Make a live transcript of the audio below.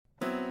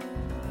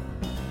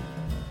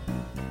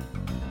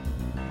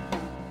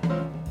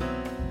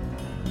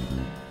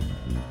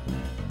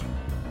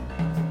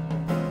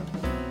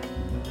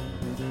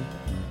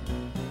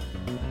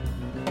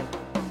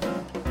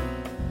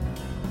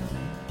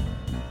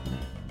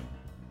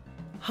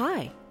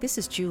Hi, this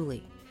is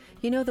Julie.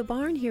 You know, the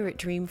barn here at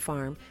Dream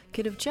Farm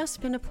could have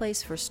just been a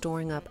place for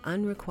storing up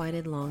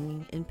unrequited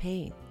longing and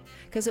pain.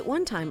 Because at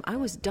one time I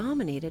was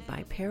dominated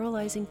by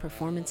paralyzing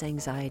performance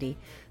anxiety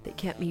that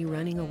kept me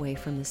running away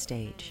from the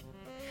stage.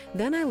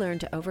 Then I learned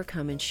to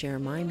overcome and share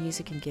my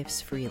music and gifts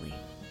freely.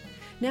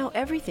 Now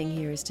everything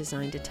here is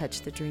designed to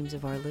touch the dreams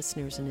of our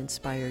listeners and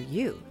inspire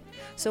you.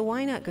 So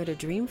why not go to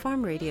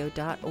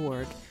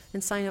dreamfarmradio.org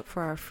and sign up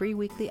for our free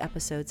weekly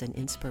episodes and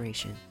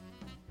inspiration.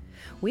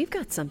 We've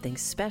got something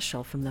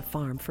special from the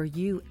farm for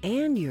you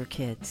and your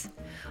kids.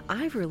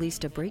 I've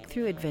released a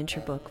breakthrough adventure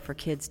book for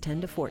kids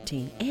 10 to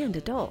 14 and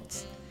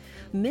adults.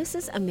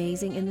 Mrs.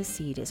 Amazing and the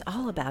Seed is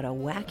all about a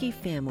wacky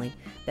family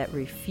that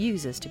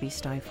refuses to be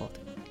stifled.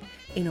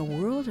 In a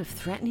world of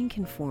threatening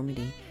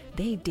conformity,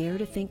 they dare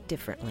to think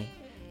differently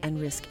and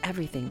risk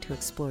everything to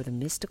explore the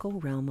mystical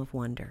realm of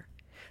wonder.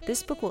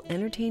 This book will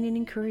entertain and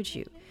encourage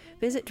you.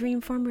 Visit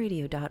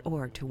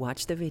dreamfarmradio.org to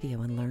watch the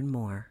video and learn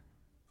more.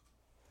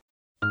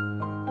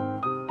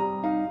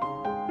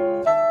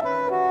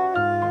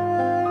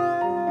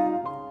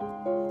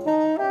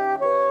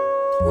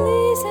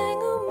 Please hang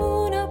a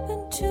moon up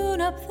and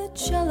tune up the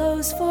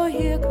cellos, for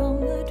here come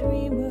the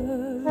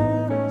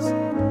dreamers.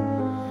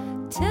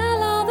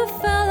 Tell all the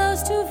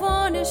fellows to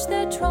varnish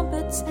their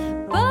trumpets,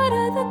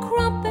 butter the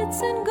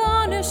crumpets and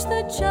garnish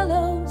the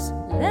cellos.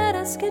 Let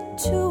us get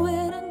to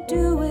it and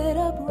do it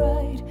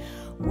upright.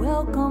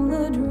 Welcome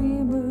the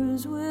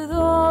dreamers with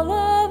all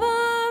of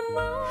our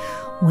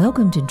might.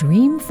 Welcome to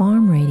Dream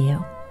Farm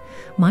Radio.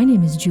 My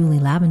name is Julie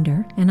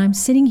Lavender, and I'm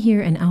sitting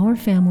here in our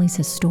family's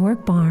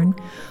historic barn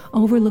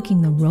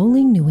overlooking the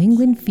rolling New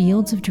England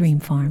fields of Dream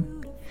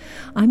Farm.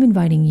 I'm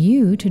inviting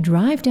you to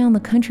drive down the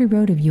country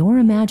road of your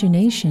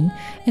imagination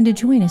and to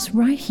join us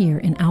right here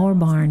in our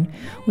barn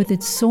with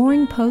its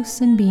soaring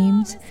posts and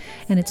beams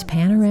and its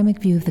panoramic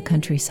view of the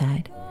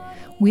countryside.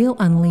 We'll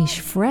unleash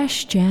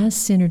fresh jazz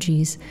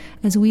synergies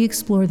as we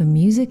explore the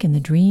music and the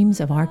dreams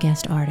of our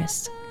guest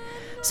artists.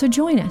 So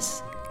join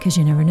us, because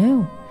you never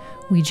know.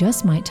 We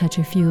just might touch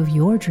a few of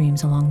your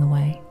dreams along the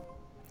way.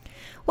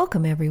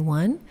 Welcome,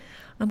 everyone.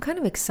 I'm kind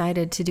of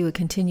excited to do a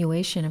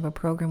continuation of a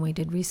program we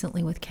did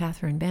recently with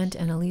Catherine Bent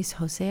and Elise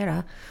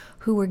Josera,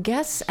 who were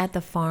guests at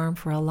the farm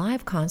for a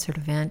live concert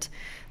event.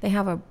 They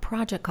have a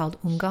project called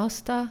Un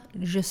Gosta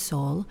de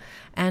Sol,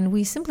 and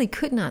we simply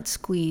could not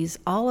squeeze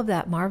all of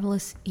that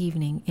marvelous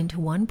evening into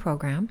one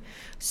program.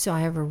 So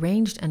I have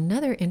arranged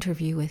another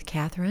interview with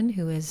Catherine,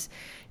 who is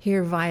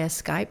here via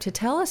Skype, to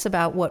tell us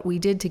about what we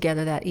did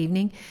together that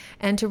evening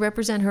and to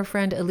represent her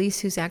friend Elise,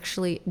 who's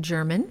actually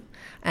German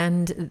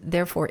and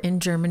therefore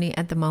in Germany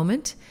at the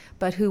moment,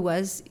 but who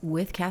was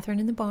with Catherine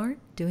in the barn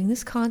doing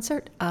this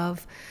concert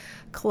of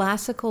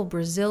classical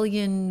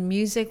Brazilian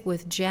music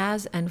with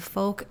jazz and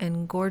folk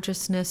and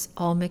gorgeousness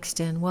all mixed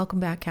in. Welcome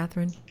back,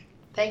 Catherine.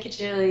 Thank you,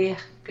 Julie.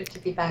 Good to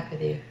be back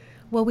with you.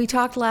 Well, we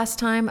talked last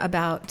time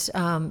about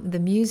the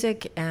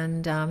music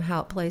and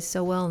how it plays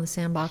so well in the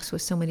sandbox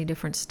with so many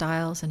different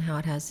styles and how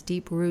it has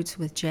deep roots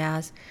with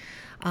jazz.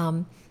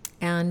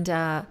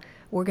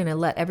 We're going to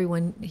let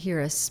everyone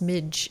hear a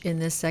smidge in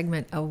this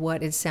segment of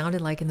what it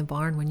sounded like in the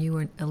barn when you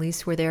and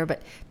Elise were there.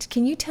 But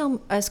can you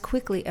tell us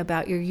quickly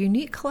about your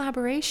unique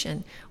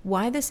collaboration?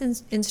 Why this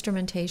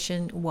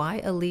instrumentation?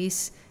 Why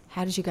Elise?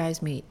 How did you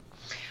guys meet?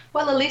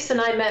 Well, Elise and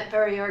I met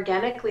very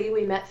organically.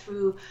 We met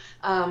through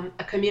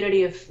a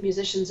community of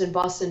musicians in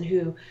Boston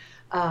who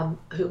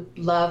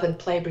love and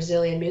play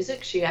Brazilian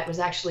music. She was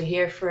actually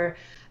here for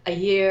a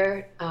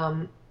year,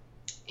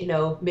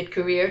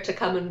 mid-career to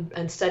come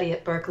and study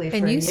at Berkeley for a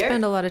year. And you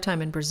spend a lot of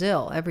time in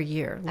Brazil every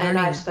year. And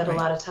I've spent a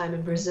lot of time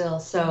in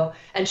Brazil.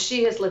 And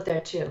she has lived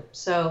there too.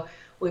 So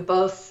we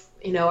both,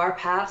 our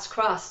paths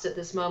crossed at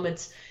this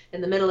moment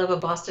in the middle of a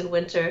Boston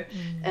winter.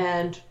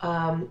 And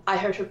I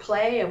heard her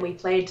play, and we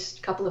played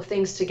a couple of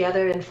things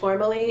together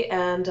informally.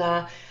 And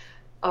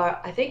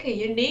I think a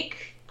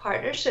unique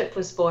partnership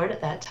was born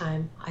at that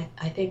time.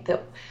 I think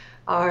that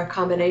our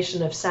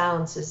combination of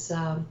sounds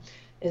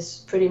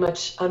is pretty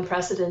much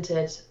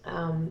unprecedented,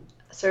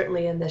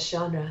 certainly in this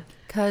genre.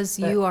 Because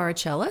you are a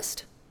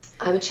cellist?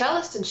 I'm a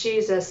cellist, and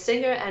she's a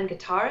singer and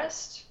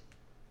guitarist.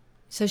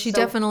 So she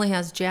definitely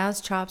has jazz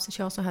chops, and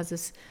she also has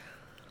this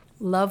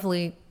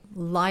lovely,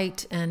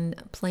 light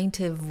and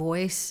plaintive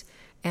voice,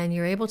 and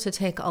you're able to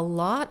take a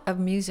lot of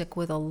music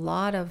with a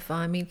lot of,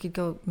 you could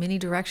go many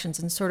directions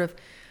and sort of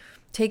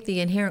take the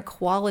inherent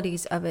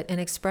qualities of it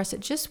and express it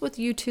just with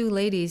you two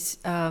ladies,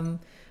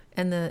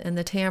 and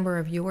the timbre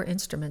of your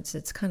instruments.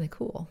 It's kind of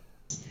cool.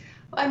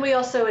 And we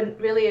also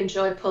really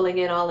enjoy pulling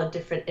in all the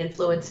different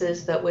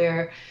influences that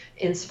we're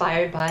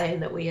inspired by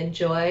and that we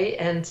enjoy.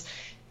 And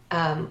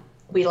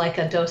we like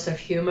a dose of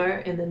humor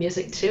in the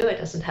music too. It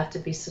doesn't have to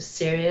be so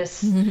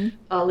serious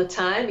all the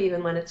time,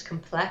 even when it's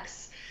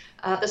complex.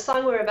 The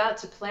song we're about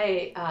to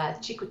play,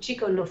 Chico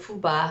Chico no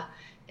Fuba,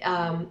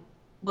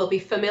 will be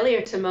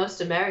familiar to most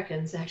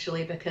Americans,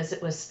 actually, because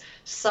it was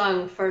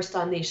sung first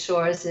on these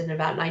shores in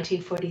about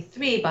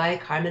 1943 by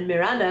Carmen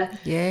Miranda.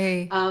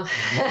 Yay.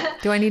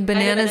 Do I need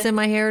bananas in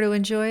my hair to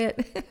enjoy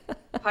it?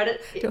 Pardon?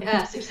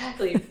 Yes,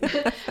 exactly.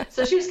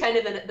 So she was kind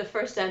of the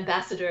first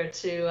ambassador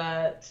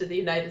to the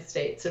United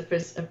States of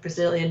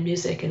Brazilian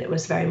music, and it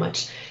was very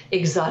much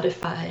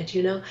exotified,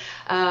 you know.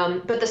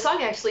 But the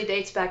song actually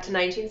dates back to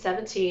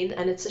 1917,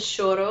 and it's a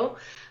choro.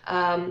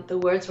 The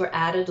words were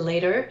added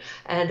later,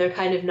 and they're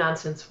kind of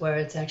nonsense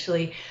words,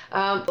 actually.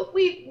 But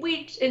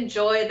we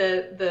enjoy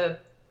the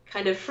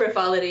kind of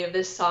frivolity of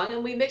this song,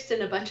 and we mixed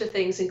in a bunch of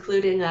things,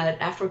 including an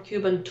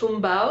Afro-Cuban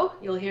tumbao.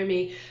 You'll hear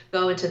me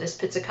go into this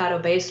pizzicato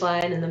bass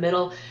line in the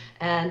middle,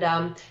 and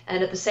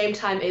at the same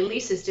time,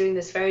 Elise is doing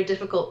this very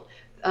difficult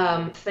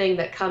thing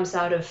that comes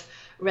out of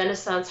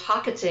Renaissance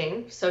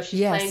hocketing. So she's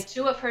playing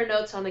two of her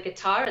notes on the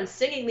guitar and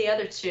singing the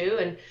other two,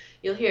 and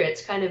you'll hear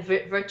it's kind of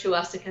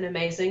virtuosic and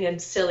amazing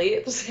and silly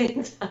at the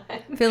same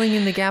time. Filling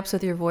in the gaps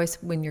with your voice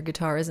when your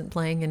guitar isn't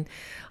playing and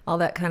all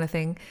that kind of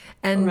thing.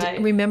 And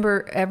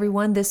remember,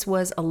 everyone, this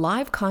was a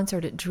live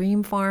concert at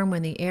Dream Farm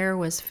when the air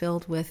was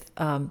filled with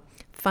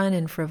fun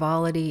and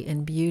frivolity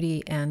and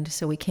beauty. And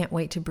so we can't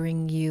wait to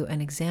bring you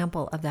an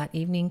example of that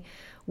evening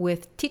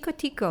with Tico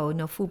Tico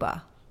no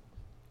Fubá.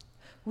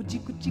 O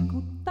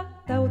tico-tico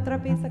tá outra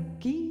vez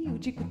aqui. O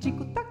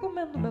tico-tico tá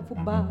comendo meu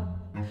fubá.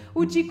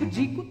 O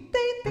tico-tico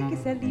tem que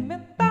se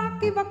alimentar,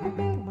 que vai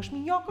comer umas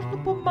minhocas no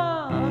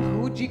pomar.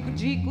 O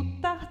tico-tico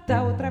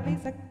tá outra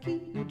vez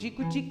aqui. O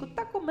tico-tico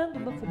tá comendo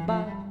meu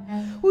fubá.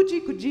 O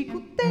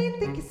tico-tico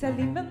tem que se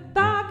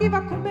alimentar, que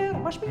vai comer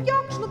umas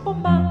minhocas no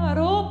pomar.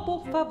 Oh,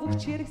 por favor,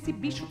 tira esse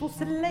bicho do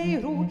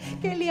celeiro,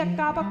 que ele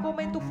acaba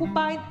comendo o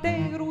fubá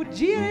inteiro.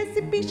 Tira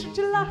esse bicho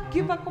de lá,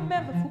 que vai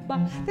comer meu fubá.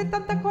 Tem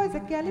tanta coisa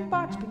que ele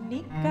pode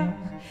pinicar.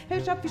 Eu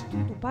já fiz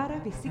tudo para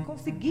ver se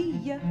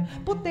conseguia.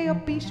 Botei o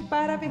bicho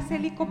para ver se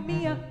ele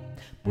comia.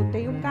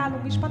 Botei um galo,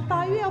 um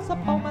espantalho e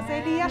alçapão, mas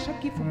ele acha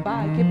que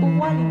fubá é que é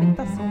boa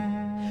alimentação.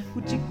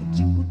 O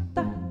tico-tico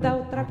tá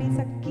outra vez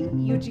aqui.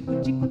 E o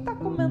tico-tico tá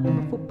comendo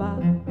meu fubá.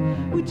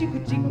 O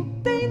tico-tico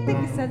tem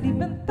que se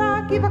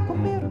alimentar, que vai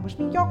comer umas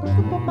minhocas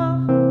no pomar.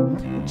 O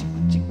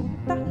tico-tico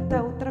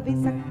tá outra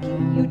vez aqui.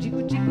 E o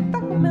tico-tico tá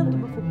comendo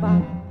meu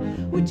fubá.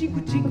 O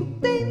tico-tico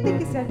tem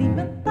que se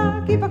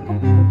alimentar, que vai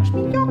comer umas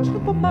minhocas no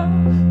pomar.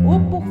 Oh,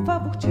 por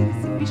favor, tira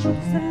esse bicho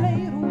do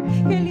celeiro,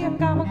 que ele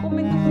acaba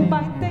comendo o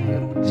fubá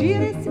inteiro.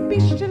 Tira esse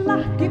bicho de lá,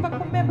 que vai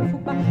comer meu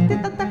fubá. Tem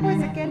tanta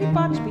coisa que ele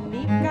pode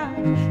pinicar.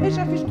 Eu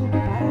já fiz tudo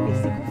para ver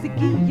se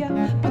conseguia.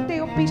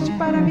 Botei um peixe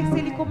para ver se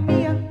ele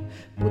comia.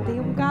 Botei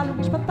um galo,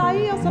 um espantalho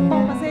e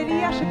alçapão, mas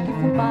ele acha que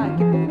fubá é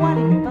que é boa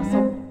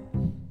alimentação.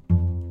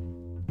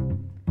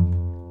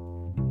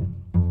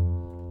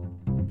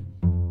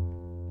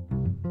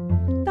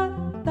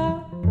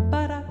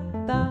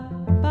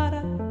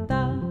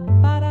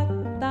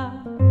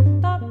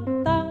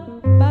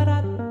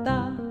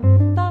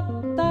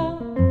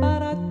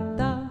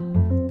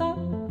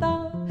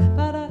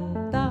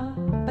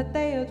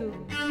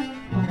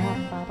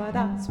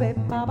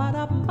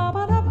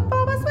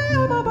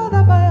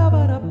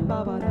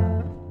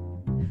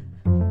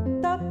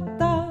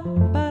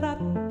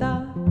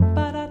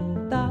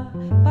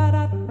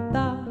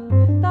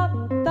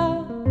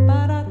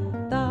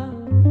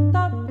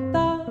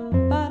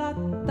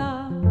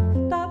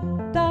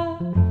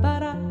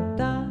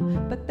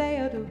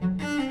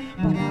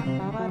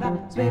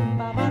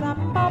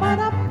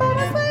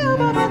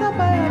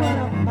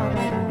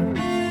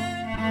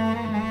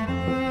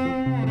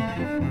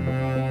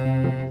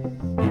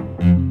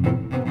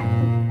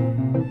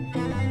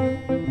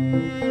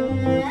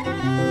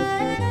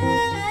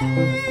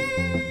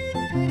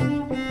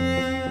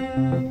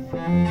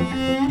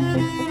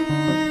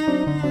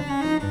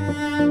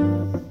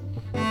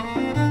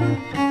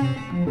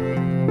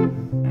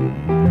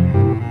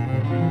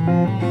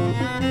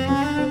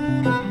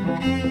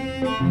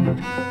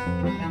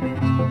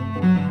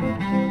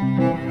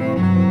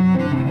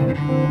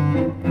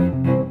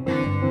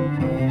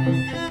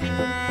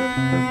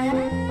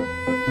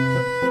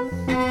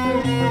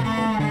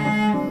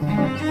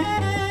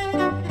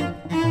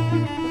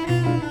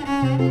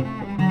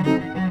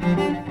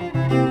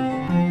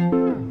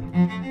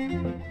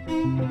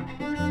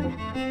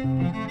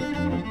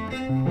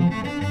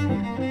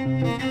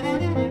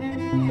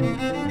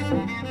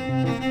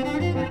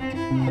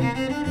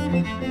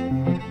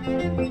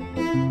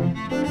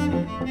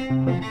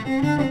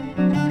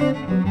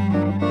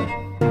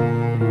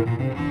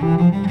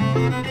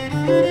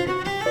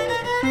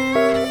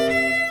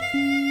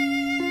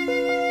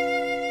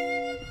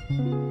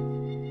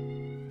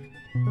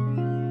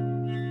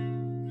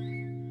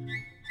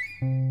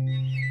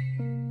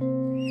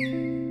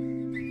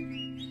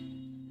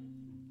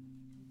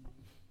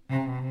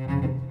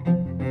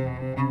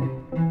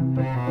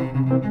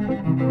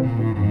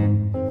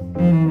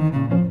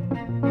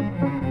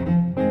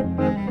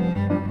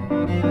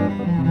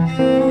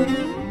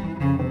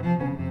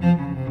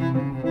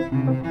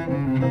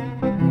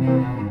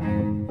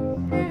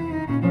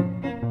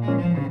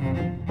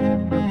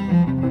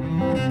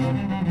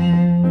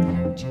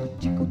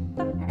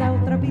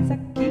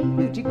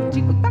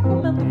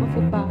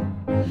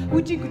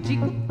 O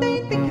tico-tico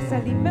tem que se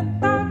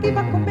alimentar, que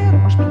vai comer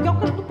umas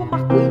minhocas no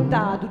pomar.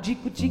 Cuidado,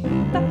 tico-tico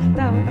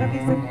tá outra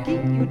vez aqui.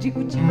 O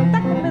Dico-Dico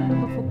tá comendo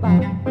uma fubá.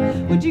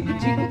 O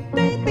Dico-Dico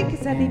tem que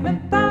se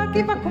alimentar,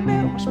 que vai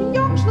comer umas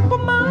minhocas no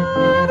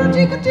pomar. O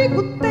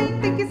Dico-Dico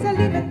tem que se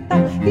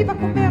alimentar, que vai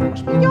comer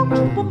umas minhocas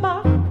no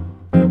pomar.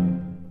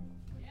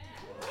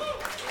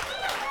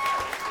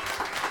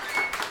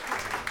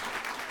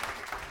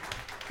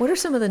 What are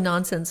some of the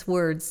nonsense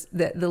words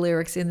that the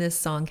lyrics in this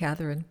song,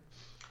 Catherine?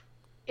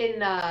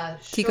 In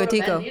Tico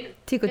Tico.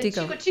 Tico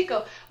Tico. Chico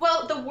Chico.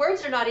 Well, the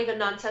words are not even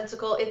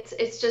nonsensical.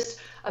 It's just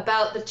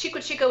about the Chico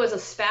Chico is a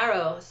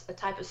sparrow, a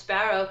type of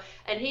sparrow,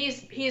 and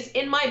he's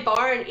in my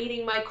barn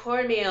eating my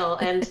cornmeal,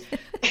 and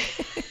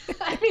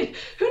I mean,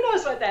 who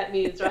knows what that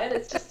means, right?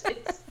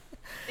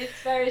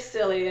 It's very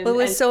silly. And, well, it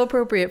was so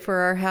appropriate for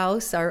our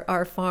house,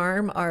 our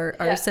farm,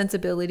 our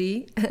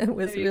sensibility. It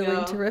was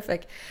really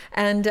terrific.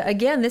 And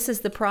again, this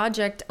is the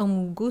project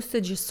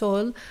Angústia de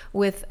Sol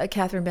with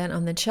Catherine Bent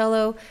on the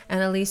cello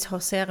and Elise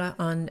Josera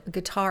on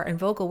guitar and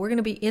vocal. We're going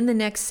to be in the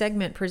next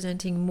segment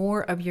presenting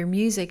more of your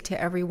music to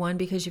everyone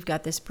because you've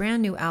got this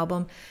brand new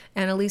album.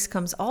 And Elise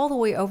comes all the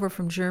way over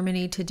from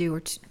Germany to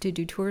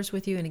do tours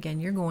with you. And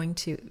again, you're going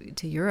to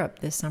Europe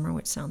this summer,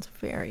 which sounds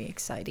very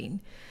exciting.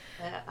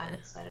 I'm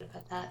excited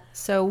about that.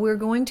 So we're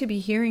going to be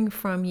hearing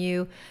from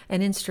you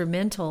an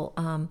instrumental.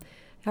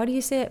 How do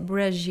you say it?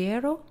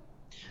 Brejeiro?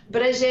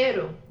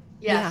 Brejeiro.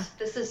 Yes.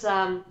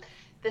 Yeah.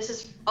 This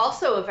is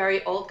also a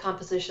very old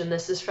composition.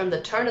 This is from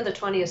the turn of the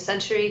 20th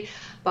century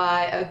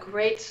by a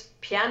great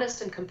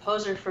pianist and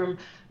composer from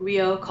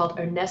Rio called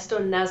Ernesto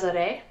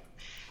Nazaré.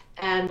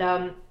 And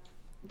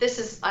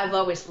I've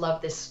always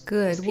loved this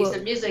piece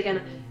of music. And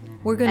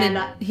we're going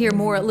to hear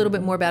a little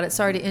bit more about it.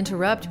 Sorry to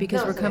interrupt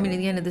because we're coming to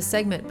the end of the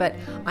segment, but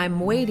I'm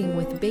waiting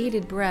with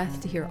bated breath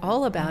to hear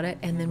all about it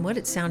and then what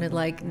it sounded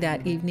like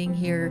that evening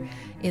here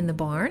in the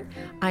barn.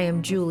 I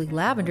am Julie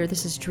Lavender.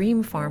 This is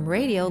Dream Farm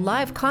Radio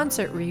live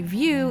concert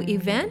review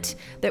event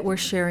that we're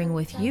sharing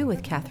with you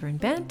with Catherine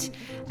Bent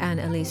and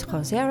Elise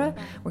Josera.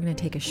 We're going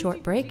to take a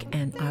short break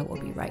and I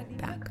will be right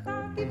back.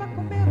 Que vai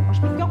comer umas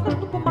minhocas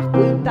no pomar.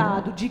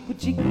 Cuidado, o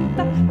Dico-Dico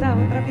tá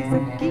outra vez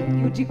aqui.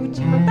 O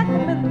Dico-Dico tá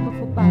comendo uma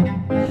fubá.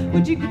 O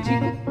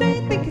Dico-Dico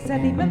tem que se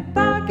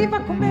alimentar, que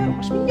vai comer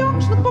umas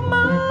minhocas no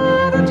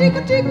pomar. O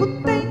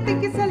Dico-Dico tem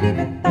que se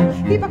alimentar,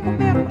 que vai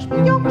comer umas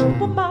minhocas no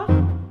pomar.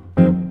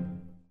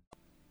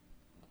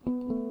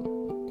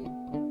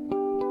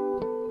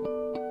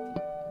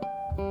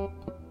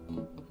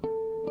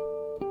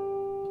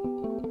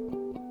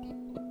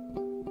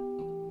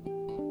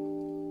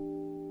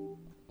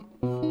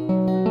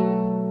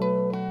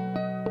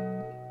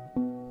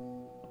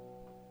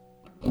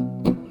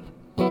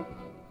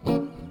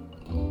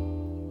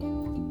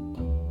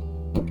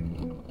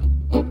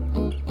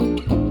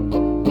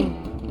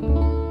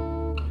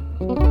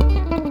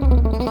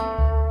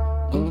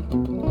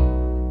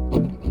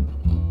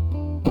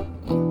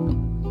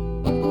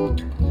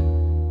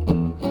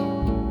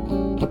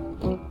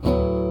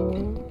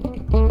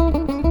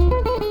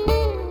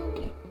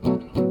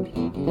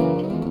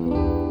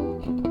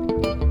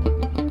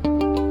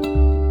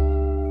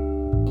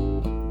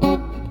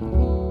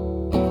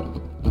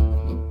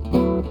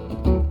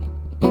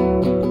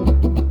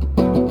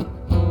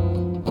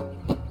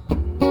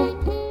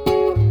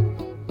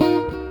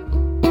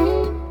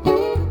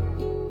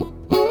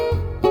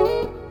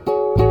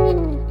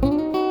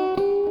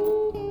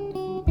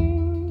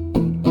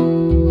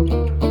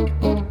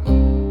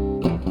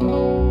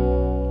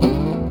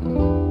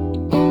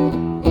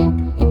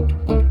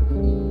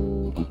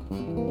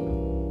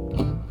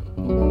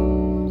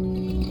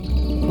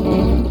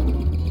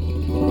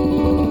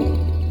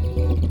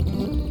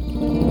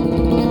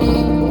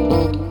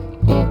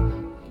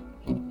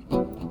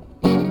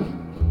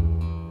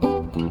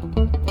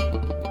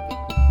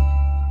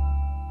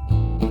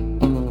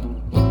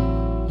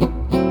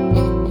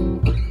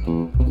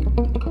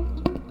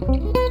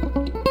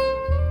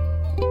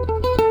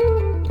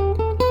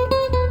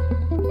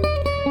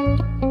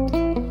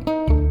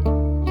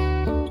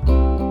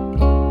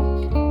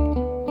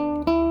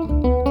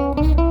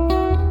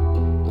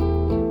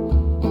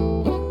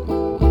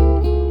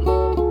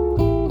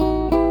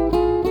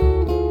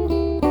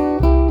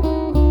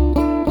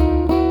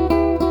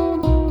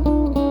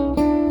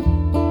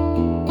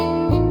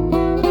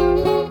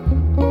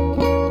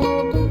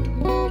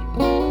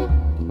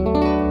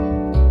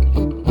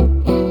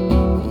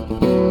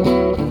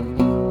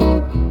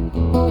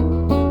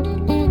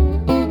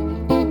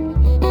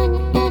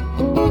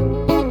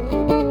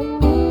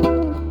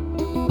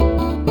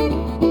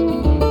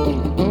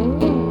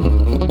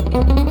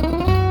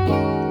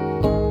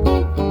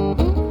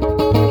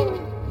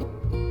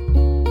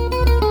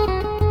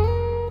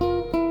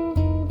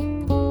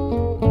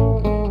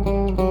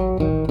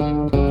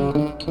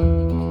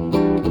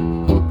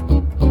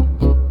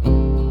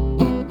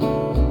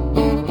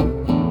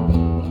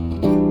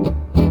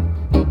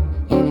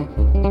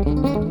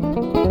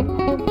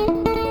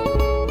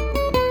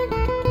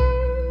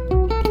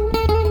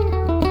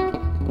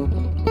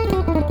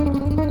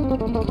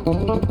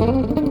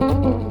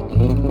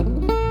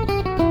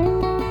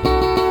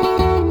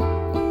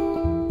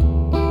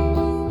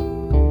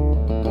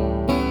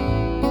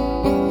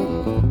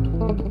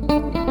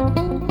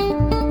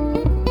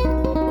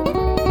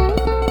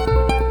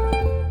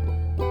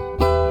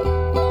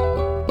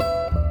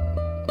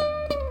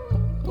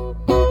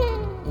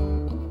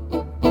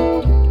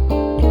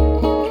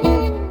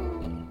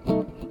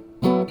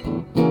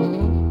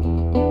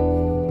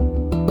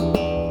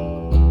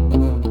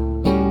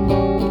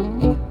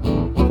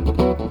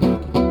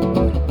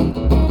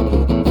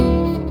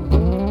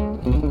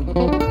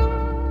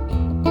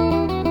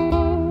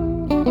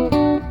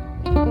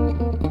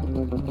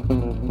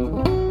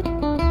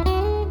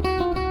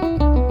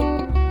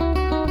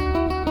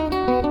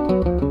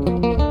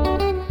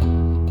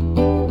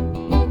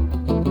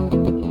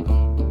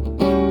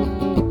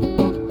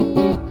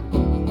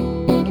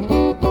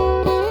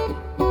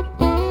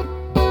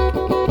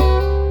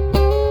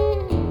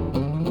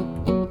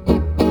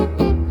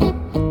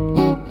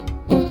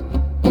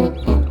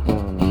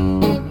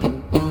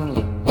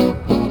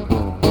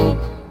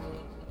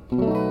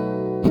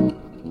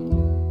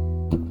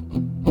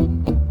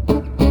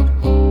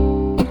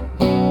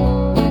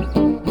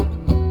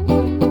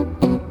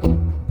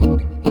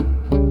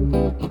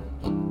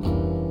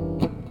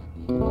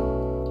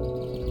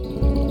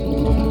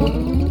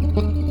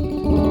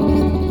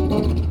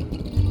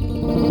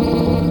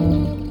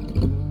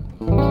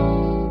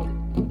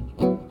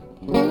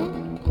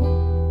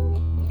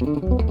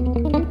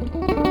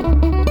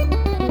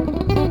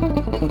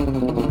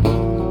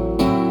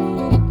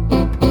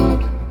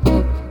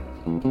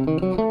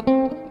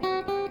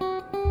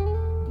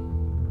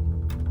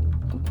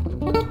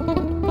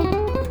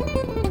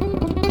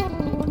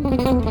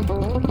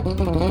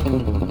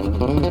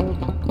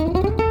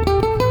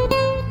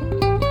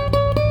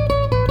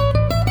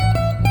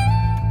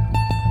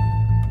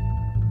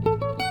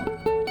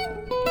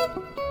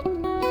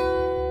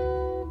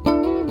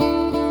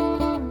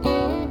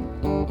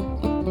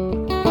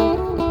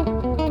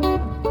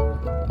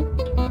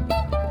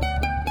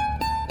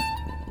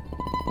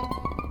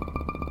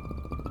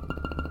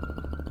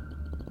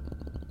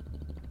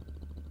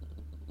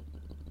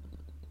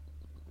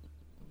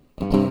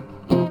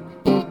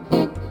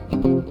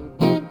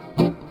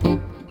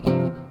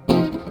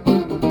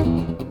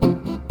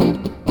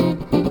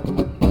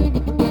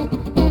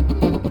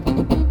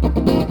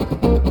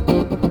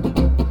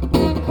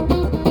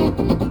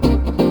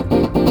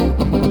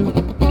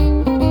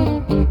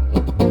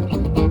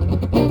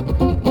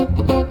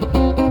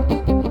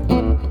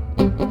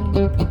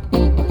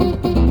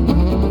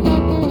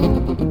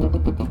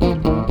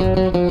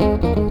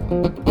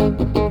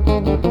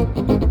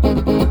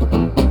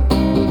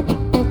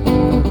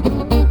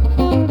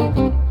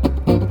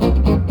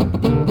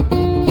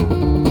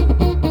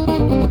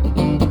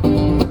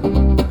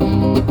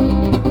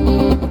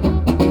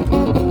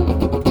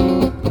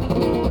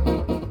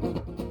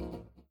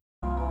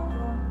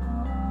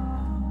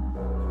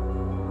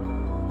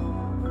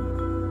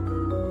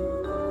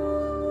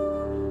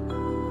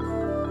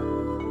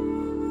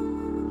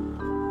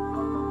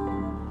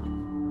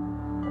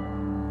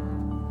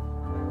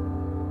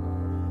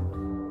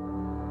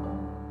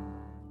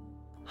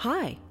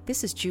 Hi,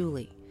 this is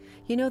Julie.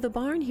 You know, the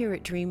barn here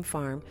at Dream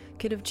Farm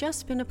could have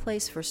just been a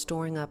place for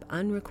storing up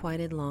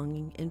unrequited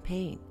longing and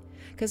pain.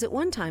 Because at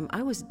one time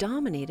I was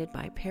dominated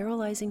by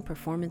paralyzing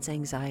performance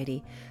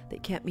anxiety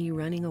that kept me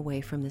running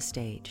away from the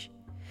stage.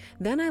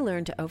 Then I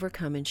learned to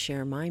overcome and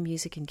share my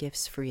music and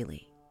gifts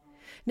freely.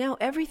 Now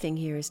everything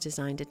here is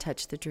designed to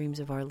touch the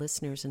dreams of our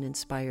listeners and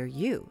inspire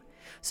you.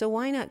 So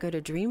why not go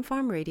to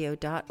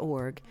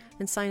dreamfarmradio.org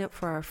and sign up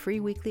for our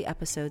free weekly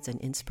episodes and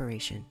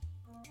inspiration.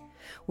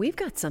 We've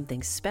got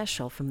something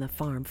special from the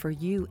farm for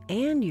you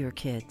and your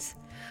kids.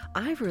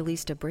 I've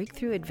released a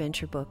breakthrough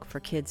adventure book for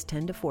kids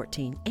 10 to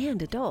 14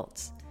 and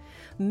adults.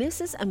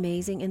 Mrs.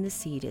 Amazing and the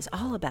Seed is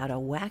all about a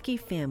wacky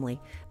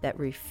family that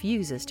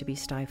refuses to be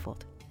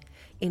stifled.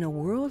 In a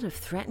world of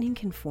threatening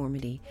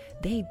conformity,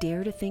 they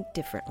dare to think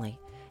differently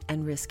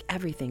and risk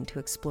everything to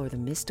explore the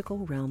mystical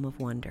realm of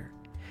wonder.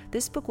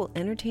 This book will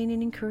entertain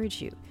and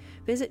encourage you.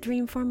 Visit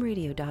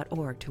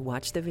dreamfarmradio.org to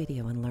watch the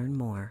video and learn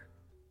more.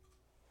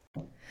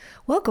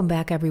 Welcome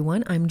back,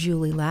 everyone. I'm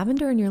Julie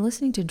Lavender, and you're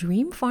listening to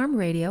Dream Farm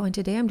Radio. And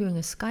today I'm doing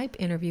a Skype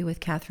interview with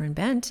Catherine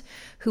Bent,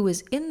 who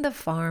was in the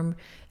farm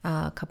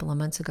a couple of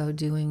months ago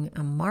doing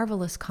a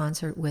marvelous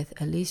concert with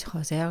Elis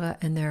Rosera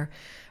and their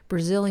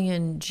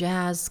Brazilian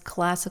jazz,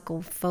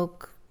 classical,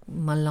 folk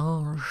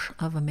melange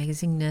of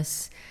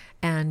amazingness.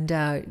 And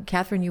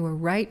Catherine, you were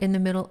right in the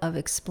middle of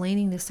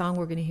explaining the song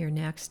we're going to hear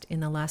next in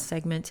the last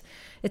segment.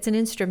 It's an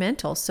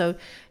instrumental, so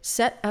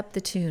set up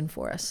the tune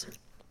for us.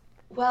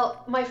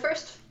 Well, my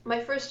first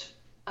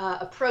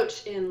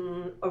approach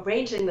in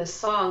arranging this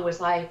song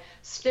was I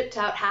snipped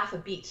out half a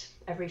beat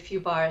every few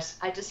bars.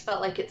 I just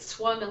felt like it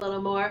swung a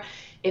little more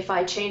if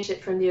I changed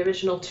it from the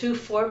original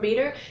 2/4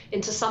 meter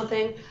into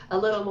something a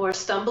little more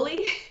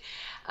stumbly.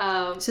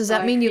 So does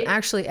that mean you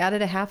actually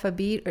added a half a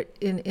beat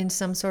in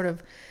some sort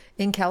of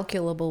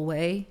incalculable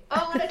way?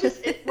 Oh,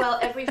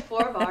 every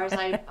 4 bars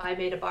I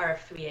made a bar of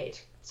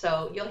 3/8.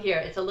 So you'll hear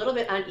it's a little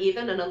bit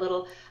uneven and a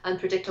little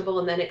unpredictable,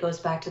 and then it goes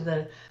back to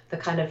the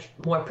kind of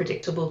more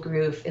predictable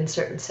groove in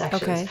certain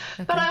sections. Okay.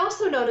 But I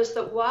also noticed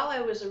that while I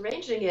was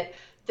arranging it,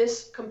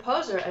 this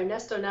composer,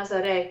 Ernesto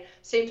Nazaré,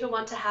 seemed to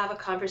want to have a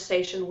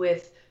conversation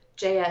with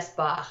J.S.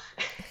 Bach.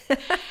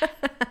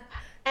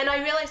 And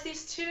I realized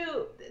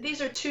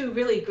these are two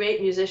really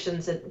great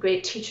musicians and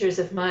great teachers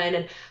of mine,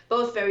 and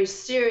both very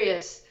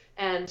serious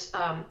and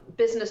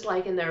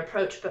businesslike in their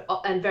approach,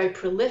 and very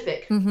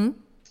prolific. Mm-hmm.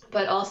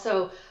 But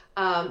also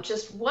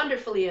just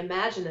wonderfully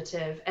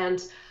imaginative.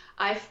 And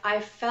I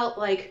felt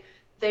like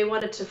they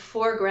wanted to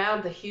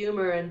foreground the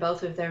humor in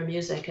both of their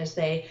music as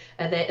they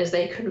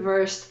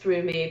conversed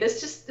through me.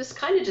 This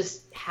kind of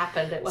just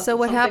happened. It wasn't so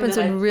what happens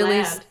when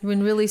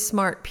really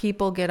smart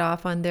people get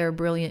off on their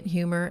brilliant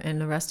humor and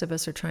the rest of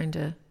us are trying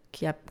to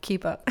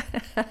keep up?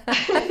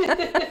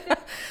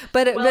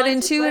 but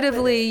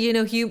intuitively,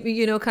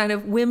 kind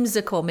of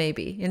whimsical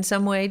maybe in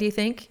some way, do you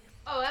think?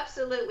 Oh,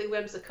 absolutely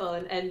whimsical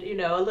and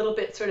a little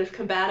bit sort of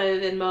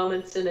combative in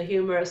moments in a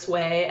humorous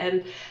way.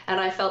 And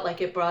I felt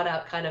like it brought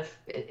out kind of,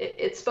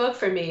 it spoke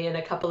for me in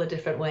a couple of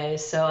different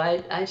ways. So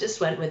I just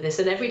went with this.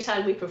 And every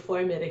time we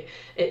perform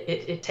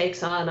it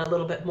takes on a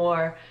little bit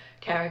more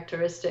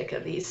characteristic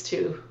of these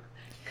two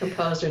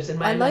composers in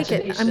my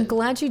imagination. It. I'm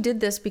glad you did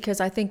this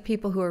because I think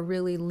people who are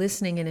really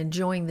listening and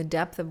enjoying the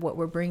depth of what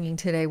we're bringing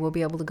today will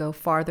be able to go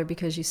farther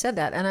because you said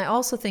that. And I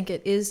also think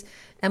it is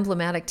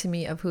emblematic to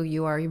me of who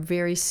you are. You're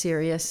very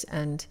serious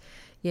and,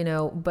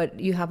 but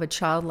you have a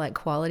childlike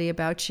quality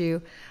about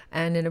you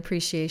and an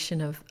appreciation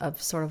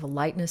of sort of a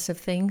lightness of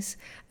things.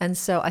 And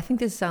so I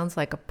think this sounds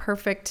like a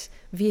perfect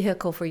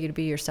vehicle for you to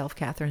be yourself,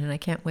 Catherine. And I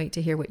can't wait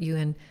to hear what you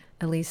and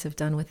Elise have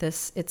done with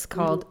this. It's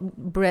called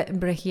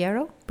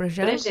Brejeiro?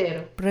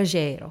 Brejeiro.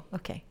 Brejeiro.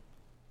 Okay.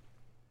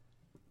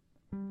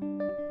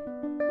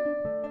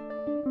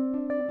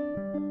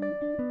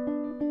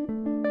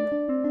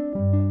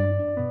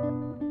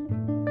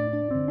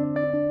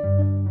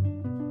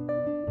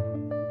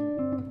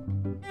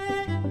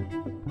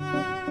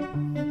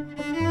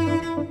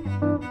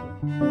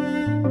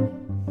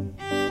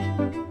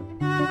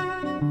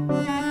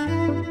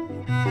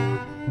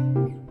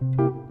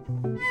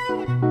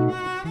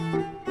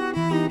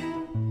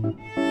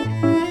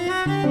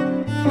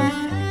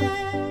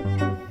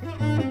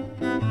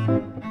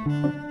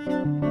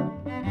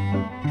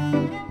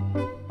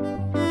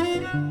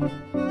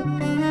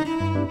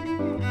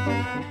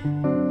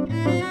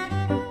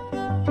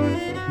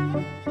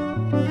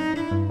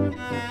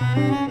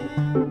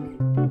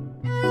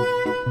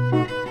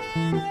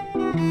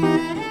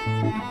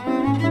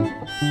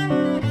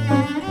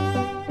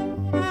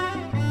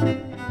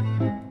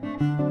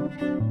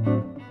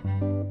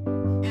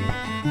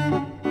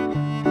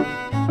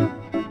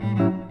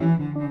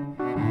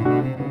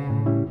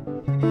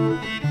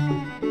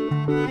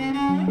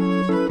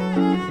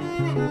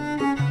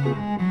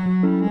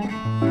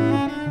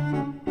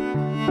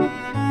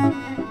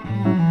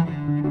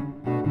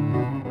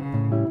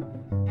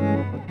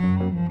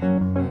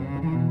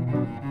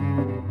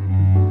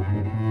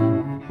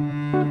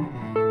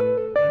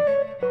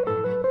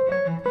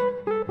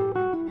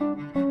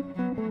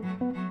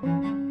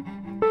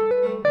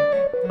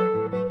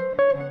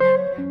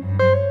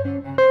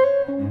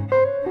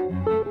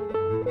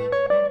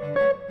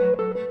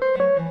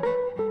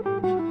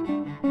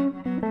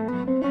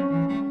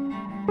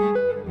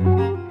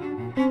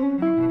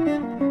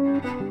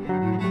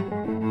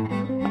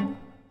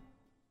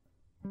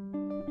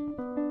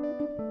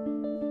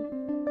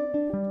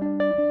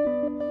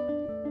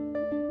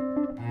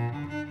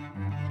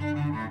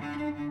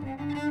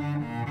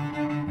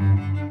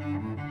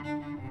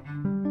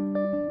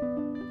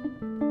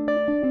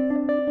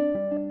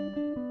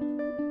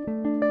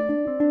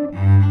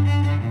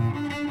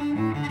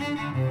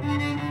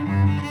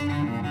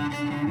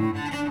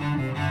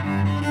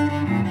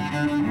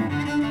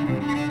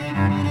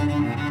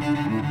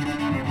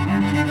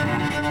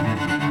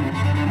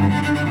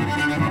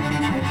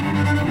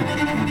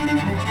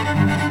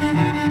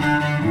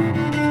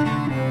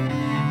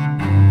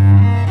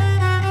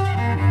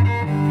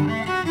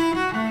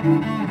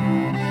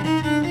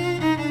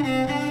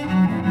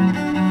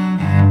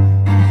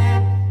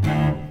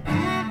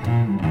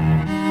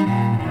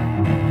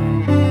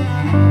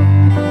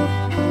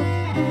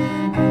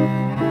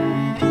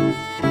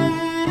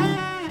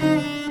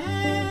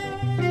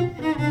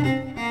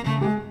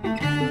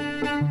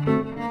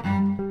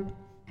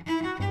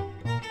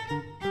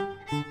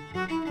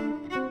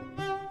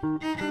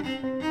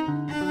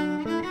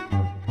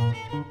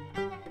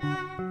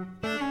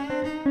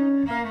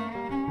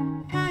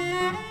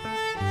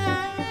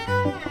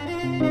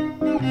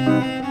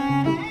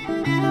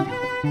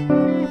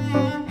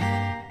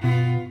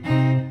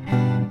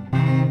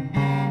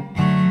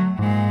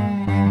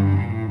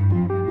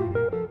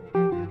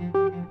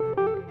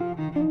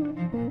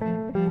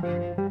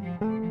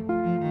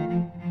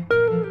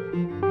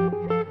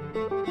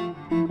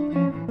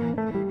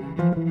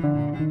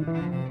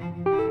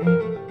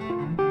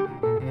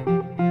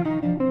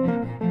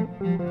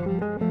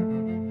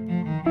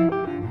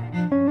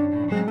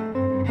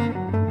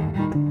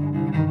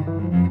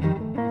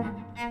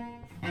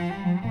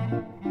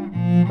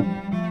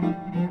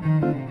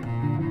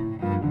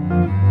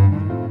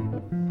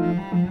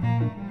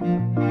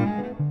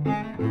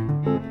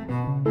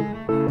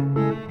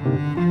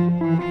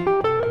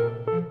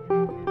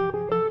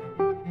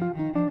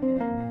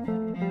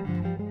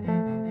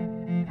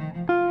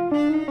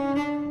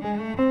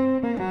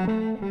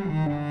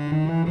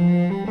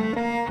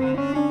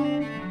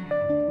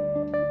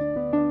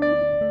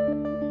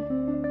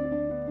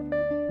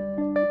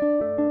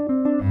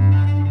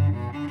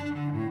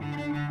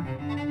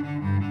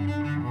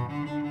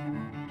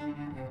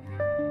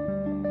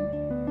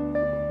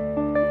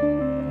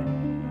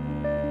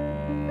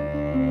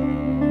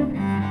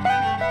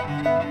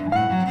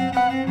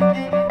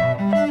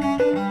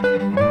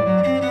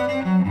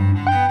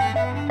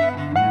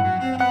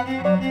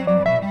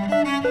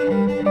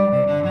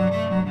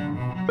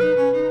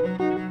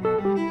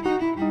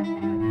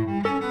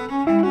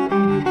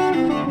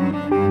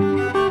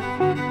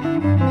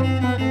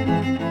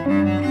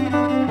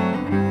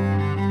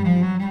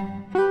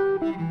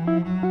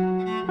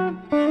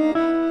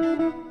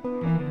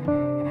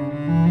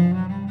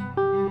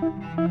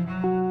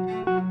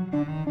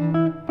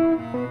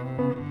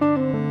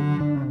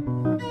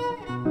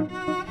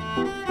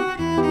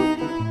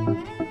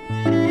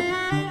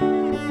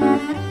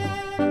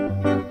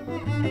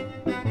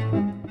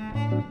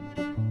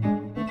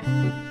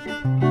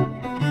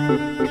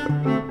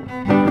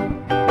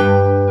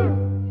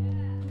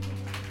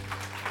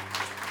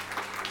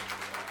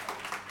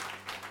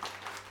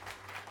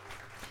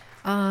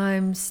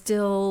 I'm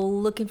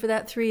still looking for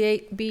that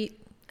 3/8 beat.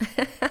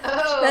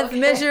 That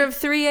measure of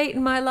 3/8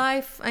 in my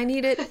life. I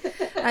need it.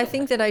 I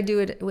think that I do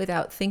it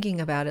without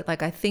thinking about it.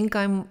 Like I think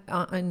I'm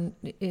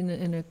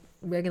in a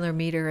regular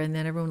meter, and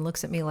then everyone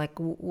looks at me like,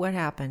 "What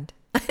happened?"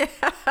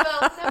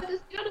 Well,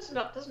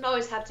 no, it doesn't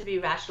always have to be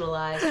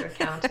rationalized or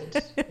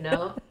counted, you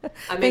know?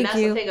 I mean, Thank that's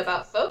you. the thing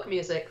about folk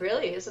music,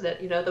 really, isn't it?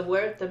 You know,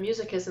 the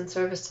music is in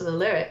service to the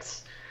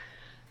lyrics.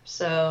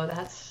 So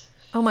that's...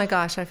 Oh my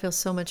gosh, I feel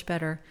so much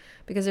better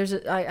because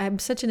I'm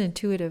such an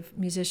intuitive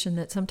musician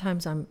that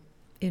sometimes I'm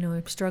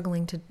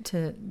struggling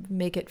to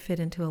make it fit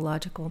into a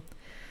logical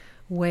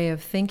way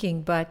of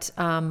thinking. But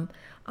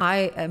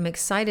I am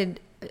excited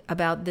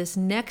about this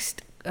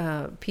next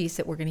piece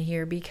that we're going to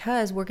hear,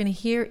 because we're going to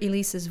hear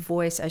Elise's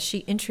voice as she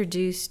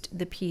introduced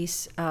the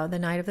piece the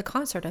night of the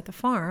concert at the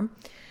farm,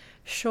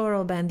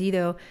 Choro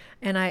Bandido.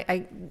 And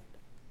I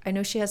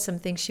know she has some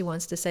things she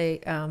wants to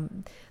say,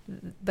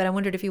 but I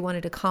wondered if you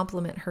wanted to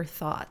compliment her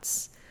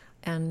thoughts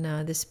and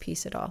this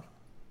piece at all.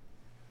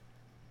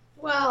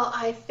 Well,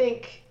 I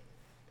think,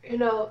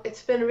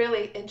 it's been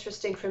really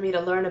interesting for me to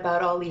learn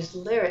about all these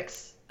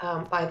lyrics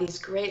by these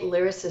great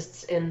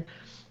lyricists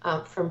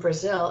from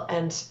Brazil.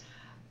 And,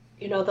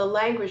 the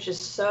language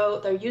is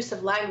their use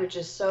of language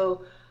is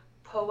so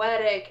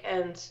poetic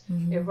and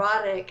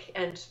erotic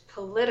and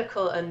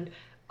political and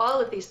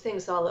all of these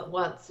things all at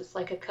once. It's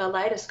like a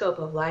kaleidoscope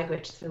of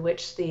language through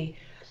which the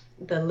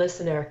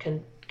listener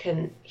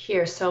can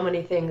hear so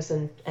many things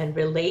and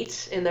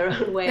relate in their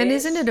own ways. And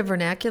isn't it a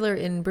vernacular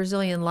in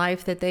Brazilian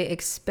life that they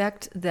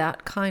expect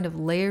that kind of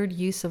layered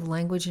use of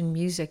language in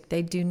music?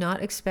 They do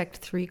not expect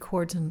 3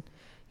 chords and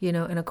in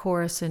a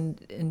chorus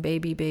and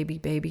baby, baby,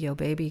 baby, oh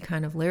baby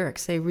kind of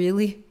lyrics. They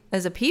really,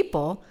 as a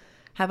people,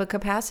 have a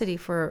capacity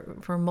for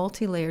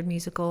multi-layered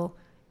musical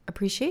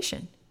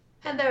appreciation.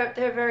 And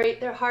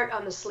they're heart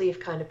on the sleeve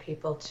kind of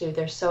people too.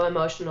 They're so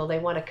emotional. They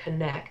want to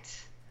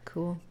connect.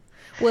 Cool.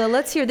 Well,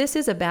 let's hear. This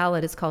is a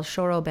ballad. It's called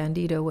Choro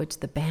Bandido, which is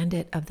the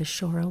bandit of the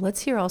Choro.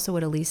 Let's hear also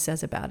what Elise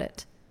says about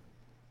it.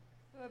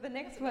 Well, the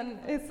next one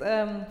is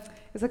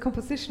a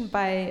composition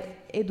by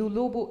Edu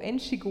Lobo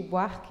Enchigo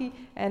Buarque,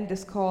 and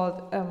it's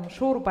called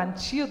Choro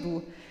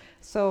Bandido.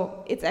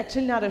 So it's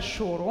actually not a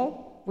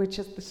choro, which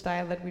is the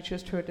style that we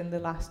just heard in the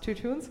last 2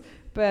 tunes,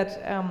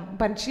 but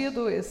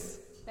Bandido is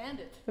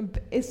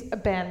a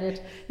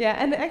bandit. Yeah,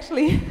 and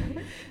actually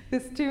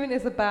this tune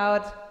is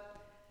about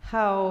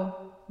how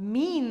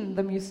mean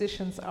the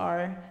musicians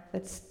are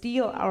that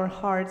steal our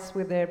hearts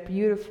with their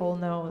beautiful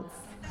notes.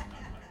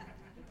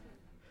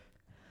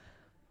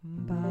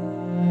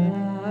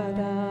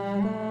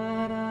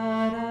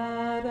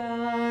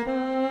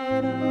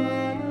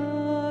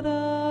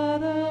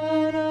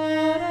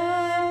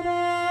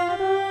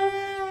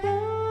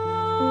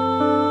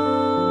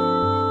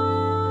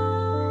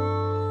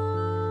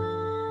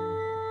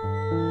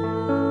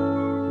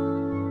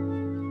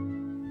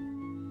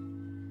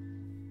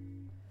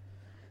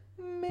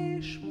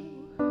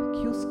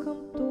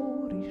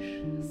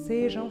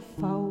 Sejam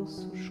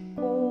falsos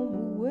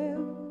como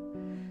eu,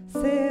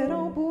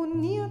 serão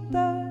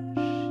bonitas,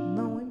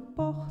 não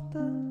importa,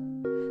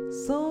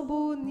 são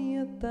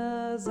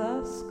bonitas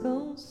as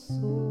canções.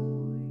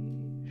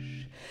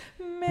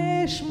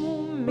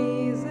 Mesmo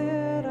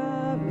miseráveis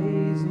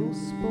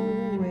os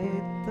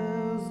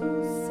poetas,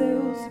 os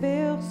seus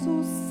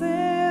versos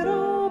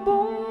serão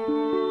bons.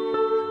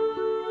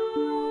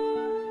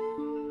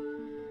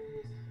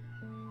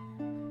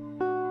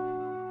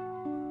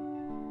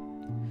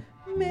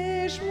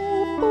 Mesmo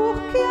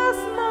porque as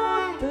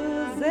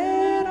notas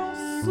eram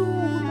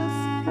surdas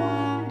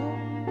quando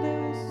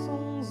Deus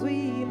sonso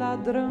e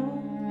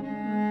ladrão.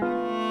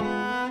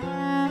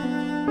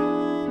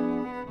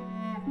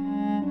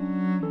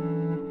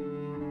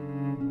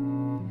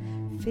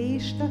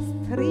 Fez das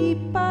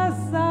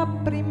tripas a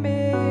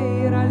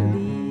primeira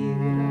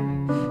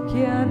lira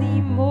que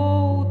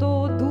animou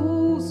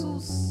todos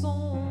os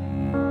sons.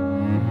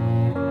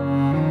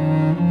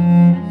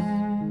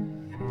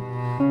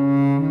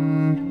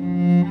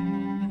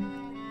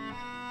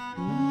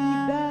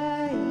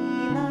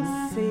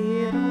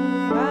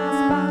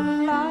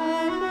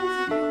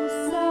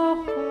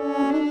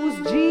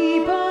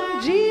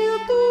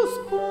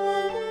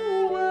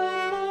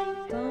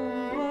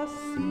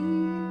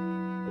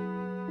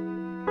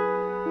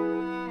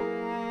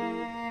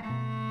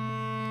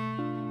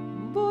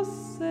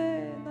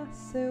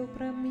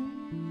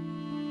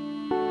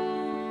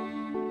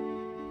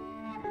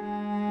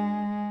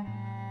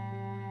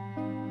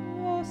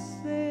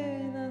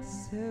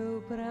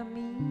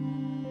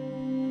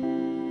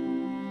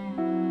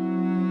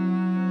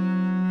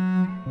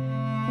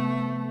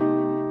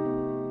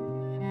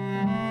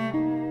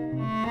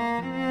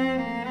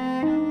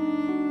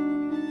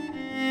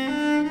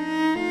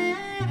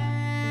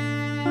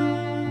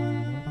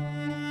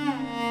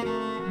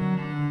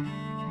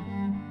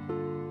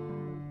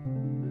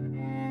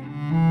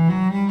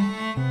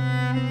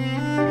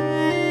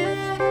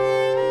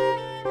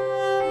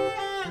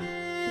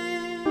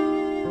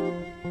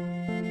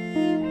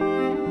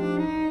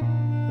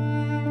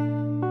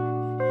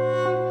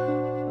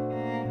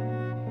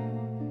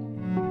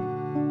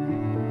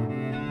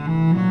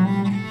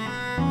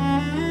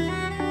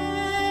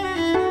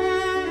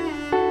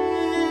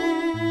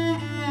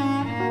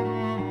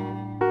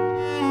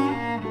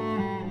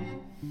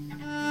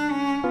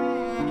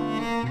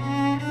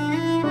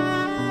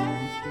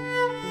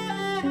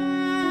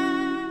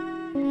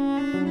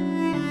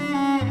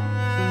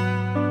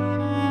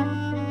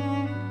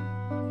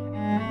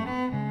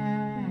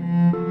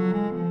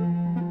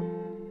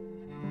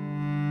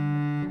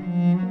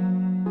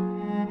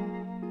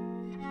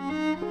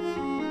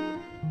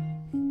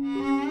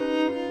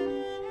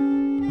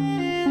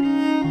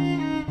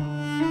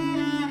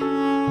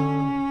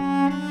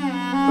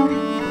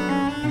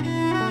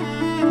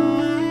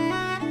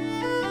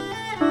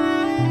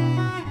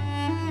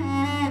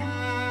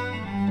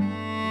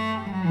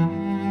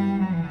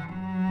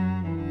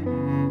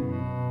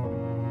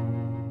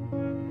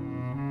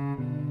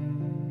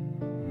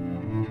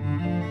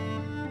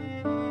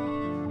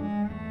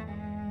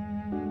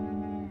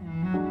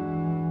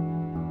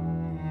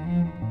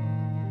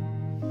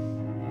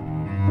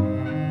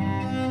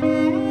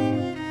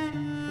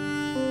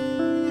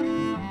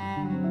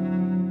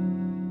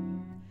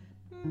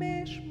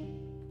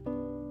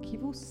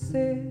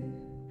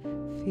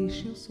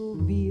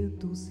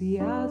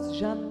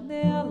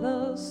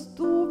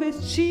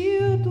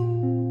 vestido,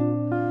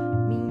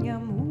 minha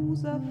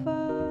musa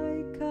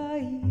vai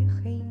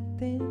cair em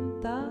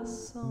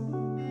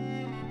tentação.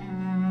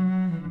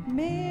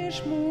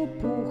 Mesmo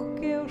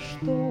porque eu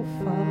estou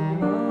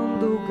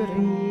falando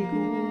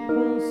grego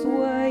com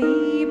sua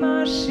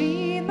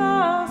imaginação.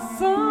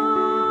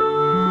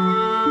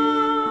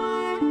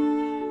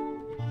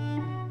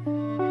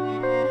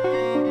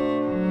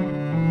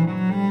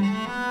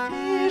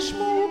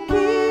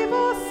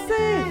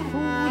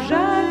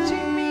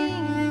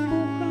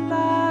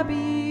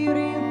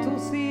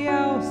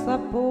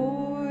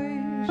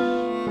 Pois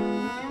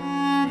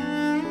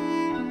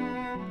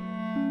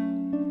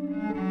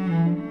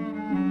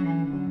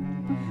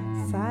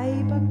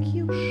saiba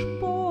que os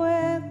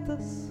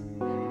poetas,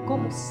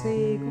 como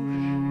cegos,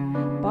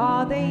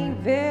 podem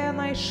ver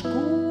na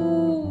escuridão.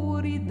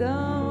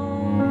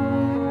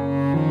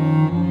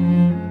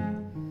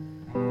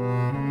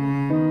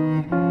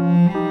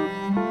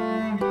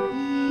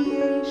 E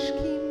eis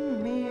que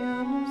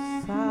menos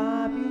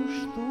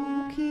sábios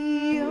do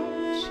que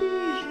antes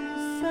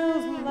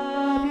seus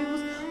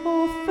lábios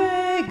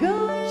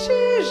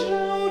ofegantes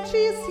hão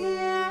de se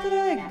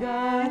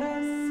entregar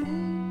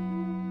assim.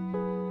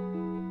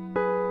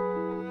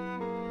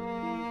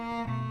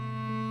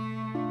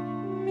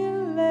 Me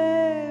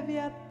leve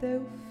até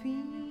o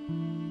fim.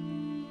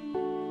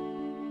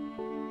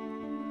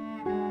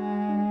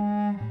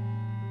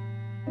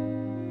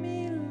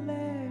 Me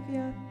leve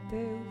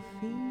até o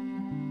fim.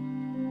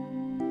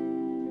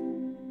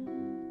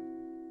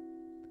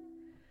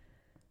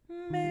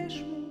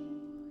 Mesmo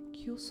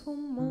que os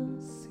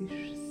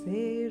romances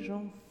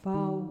sejam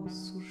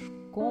falsos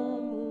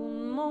como o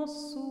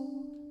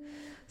nosso,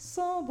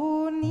 são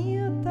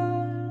bonitas,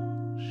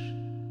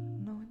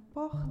 não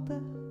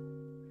importa,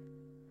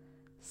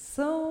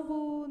 são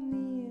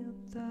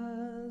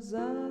bonitas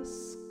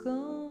as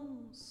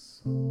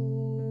canções.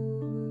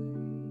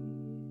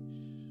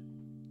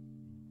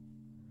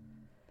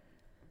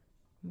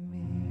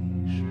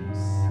 Mesmo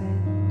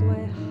sendo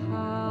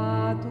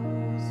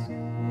errados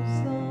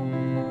os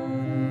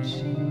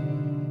amantes,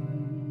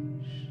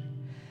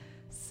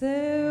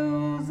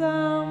 seus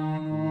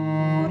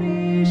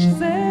amores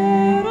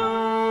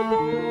serão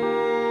bons.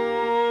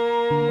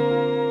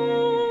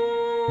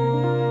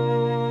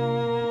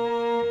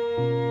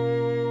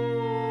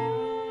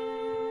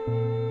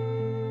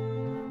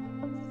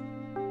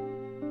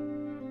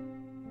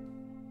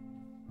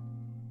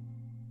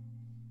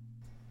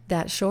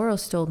 That choro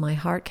stole my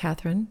heart,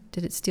 Catherine.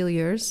 Did it steal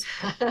yours?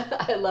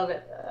 I love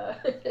it.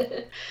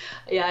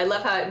 Yeah, I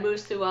love how it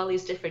moves through all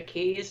these different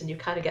keys and you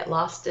kind of get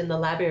lost in the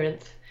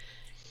labyrinth.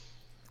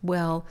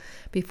 Well,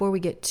 before we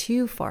get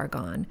too far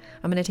gone,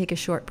 I'm going to take a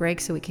short break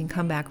so we can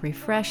come back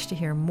refreshed to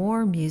hear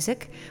more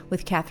music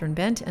with Catherine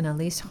Bent and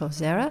Elise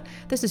Rosera.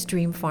 This is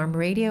Dream Farm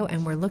Radio,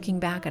 and we're looking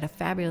back at a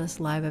fabulous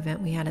live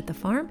event we had at the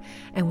farm,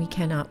 and we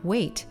cannot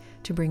wait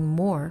to bring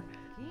more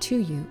to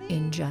you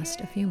in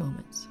just a few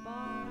moments.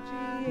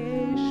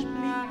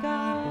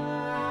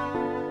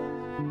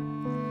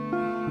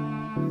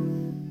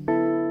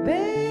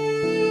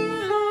 Bem,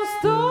 nós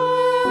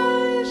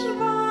dois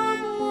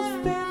vamos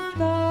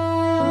tentar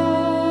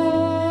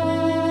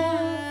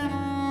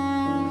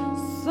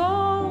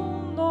só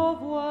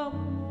novo amor.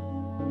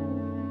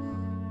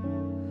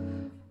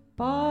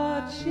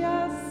 Pode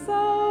a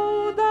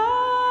saudade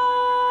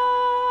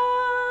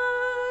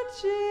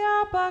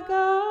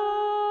apagar.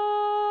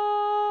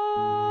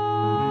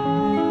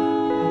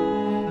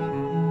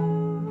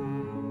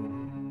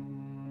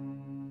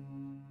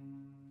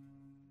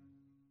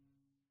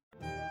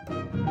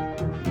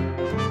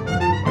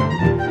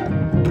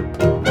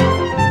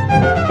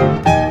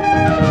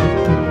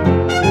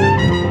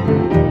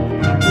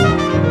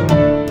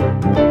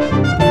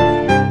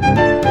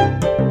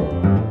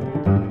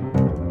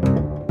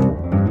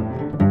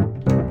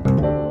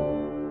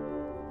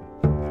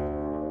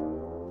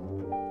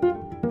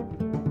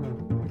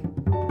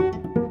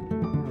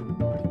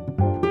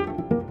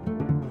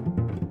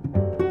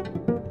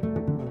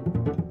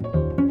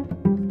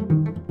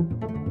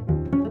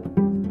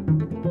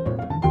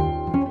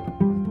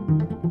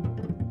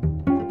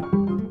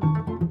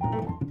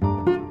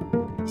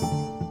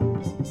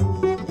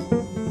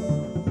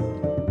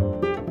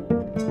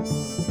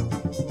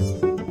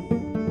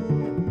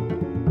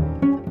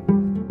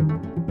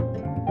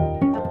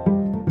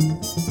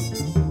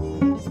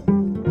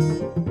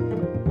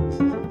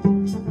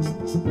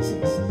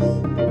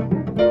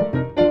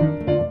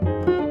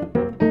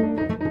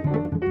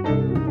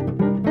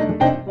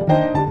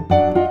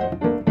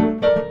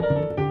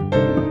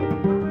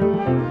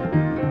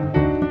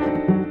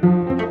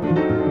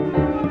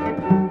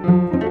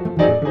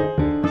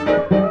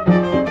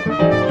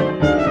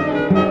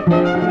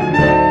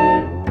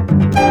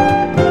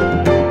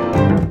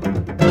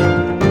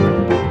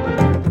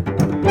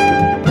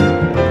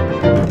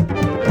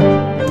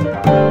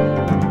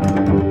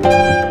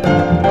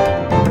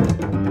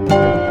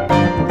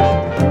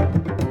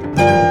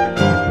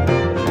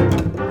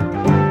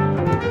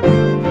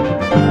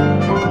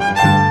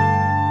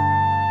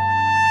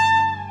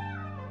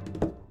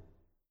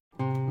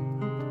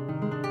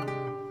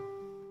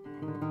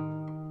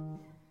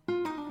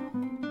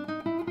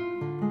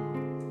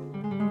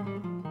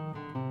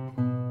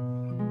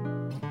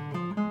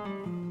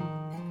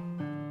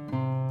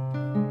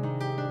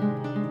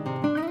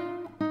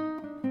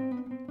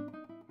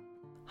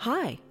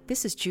 Hi,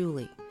 this is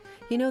Julie.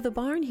 You know, the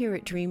barn here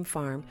at Dream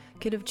Farm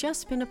could have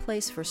just been a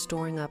place for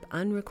storing up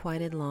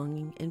unrequited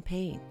longing and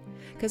pain.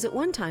 Because at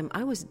one time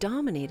I was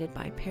dominated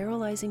by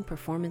paralyzing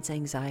performance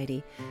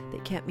anxiety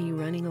that kept me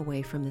running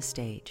away from the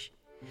stage.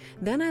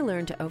 Then I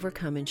learned to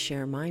overcome and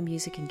share my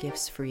music and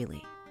gifts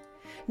freely.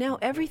 Now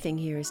everything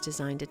here is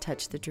designed to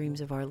touch the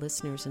dreams of our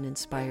listeners and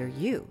inspire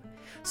you.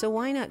 So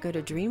why not go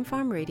to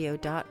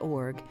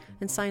dreamfarmradio.org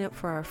and sign up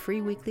for our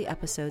free weekly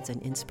episodes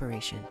and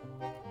inspiration.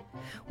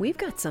 We've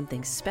got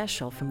something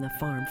special from the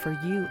farm for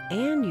you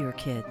and your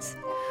kids.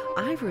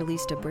 I've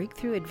released a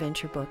breakthrough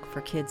adventure book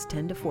for kids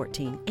 10 to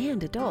 14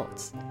 and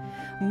adults.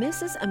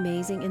 Mrs.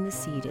 Amazing and the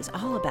Seed is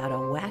all about a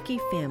wacky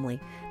family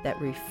that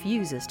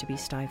refuses to be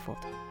stifled.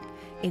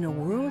 In a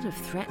world of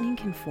threatening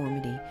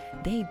conformity,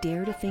 they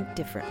dare to think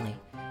differently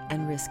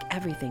and risk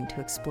everything to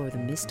explore the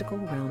mystical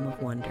realm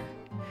of wonder.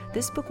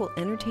 This book will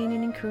entertain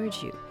and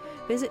encourage you.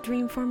 Visit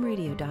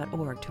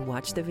dreamfarmradio.org to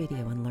watch the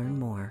video and learn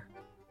more.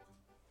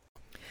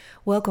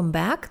 Welcome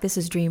back. This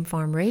is Dream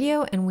Farm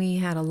Radio, and we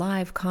had a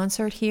live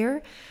concert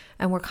here,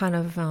 and we're kind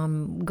of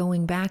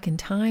going back in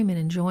time and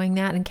enjoying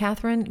that. And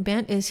Catherine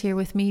Bent is here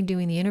with me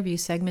doing the interview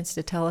segments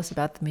to tell us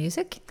about the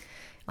music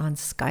on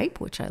Skype,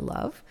 which I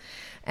love.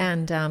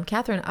 And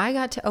Catherine, I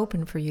got to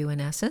open for you in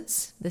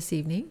essence this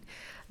evening.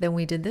 Then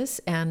we did this,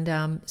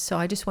 and so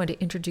I just wanted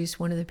to introduce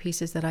one of the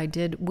pieces that I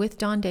did with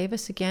Don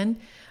Davis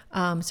again,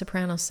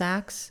 soprano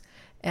sax,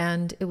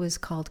 and it was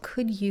called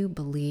Could You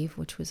Believe,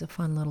 which was a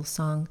fun little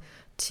song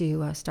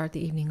to start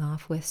the evening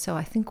off with. So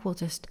I think we'll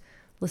just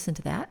listen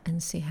to that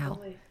and see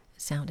how it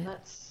sounded.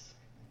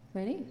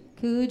 Ready?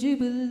 Could you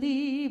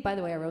believe? By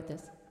the way, I wrote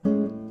this.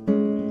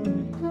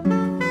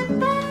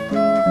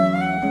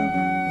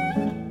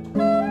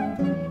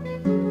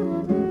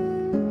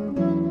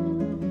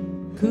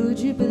 Could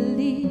you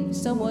believe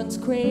someone's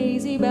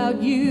crazy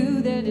about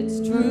you, that it's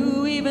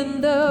true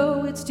even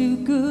though it's too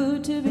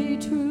good to be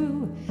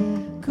true?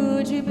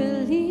 Could you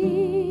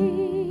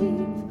believe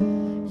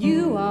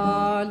you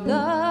are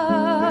loved?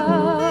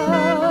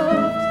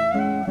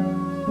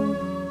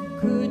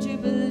 Could you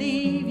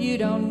believe you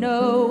don't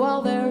know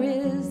all there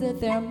is, that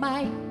there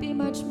might be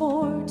much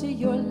more to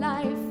your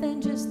life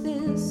than just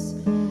this?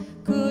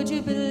 Could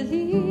you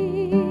believe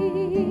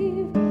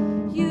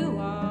you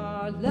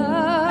are loved?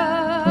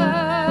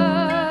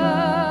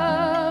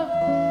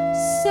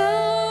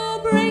 So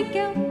break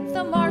out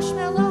the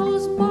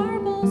marshmallows,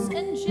 marbles,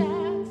 and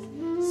jazz,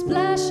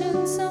 splash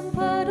in some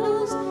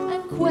puddles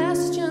and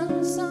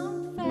question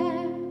some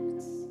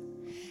facts.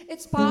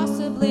 It's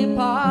possibly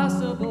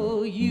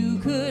possible you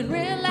could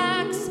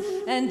relax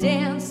and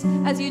dance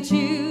as you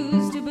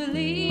choose to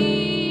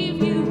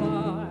believe you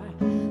are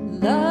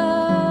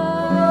loved.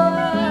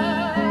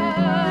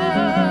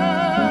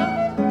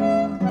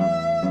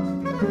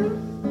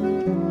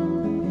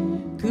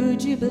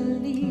 Could you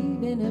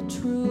believe in a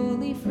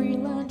truly free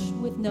lunch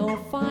with no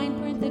fine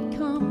print that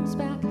comes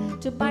back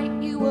to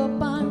bite you a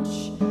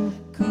bunch?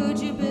 Could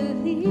you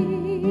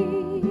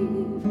believe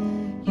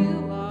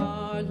you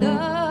are loved?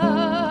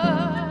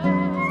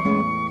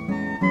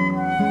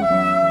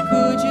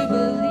 Could you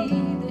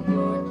believe that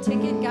your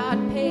ticket got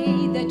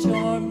paid, that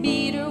your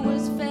meter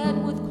was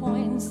fed with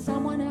coins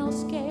someone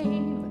else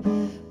gave?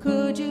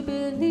 Could you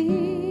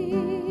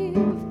believe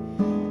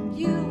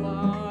you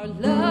are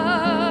loved?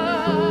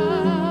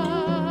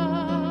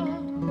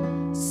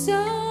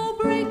 So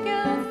break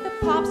out the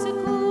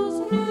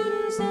popsicles,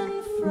 noodles,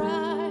 and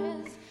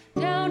fries.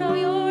 Down all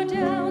your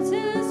doubts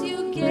as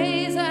you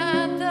gaze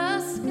at the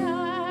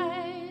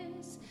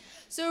skies.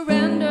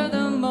 Surrender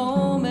the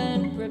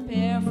moment,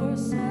 prepare for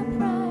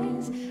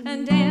surprise,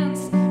 and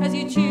dance as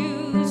you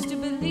choose to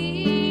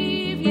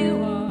believe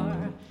you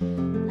are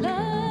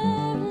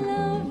love,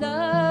 love,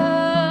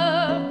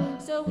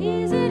 love. So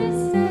easy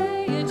to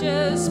say, it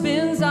just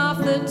spins off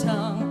the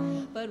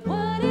tongue. But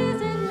what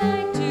is it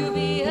like to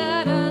be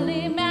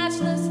utterly,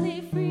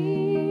 matchlessly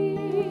free?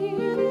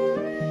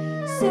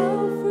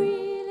 So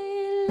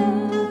freely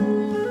loved.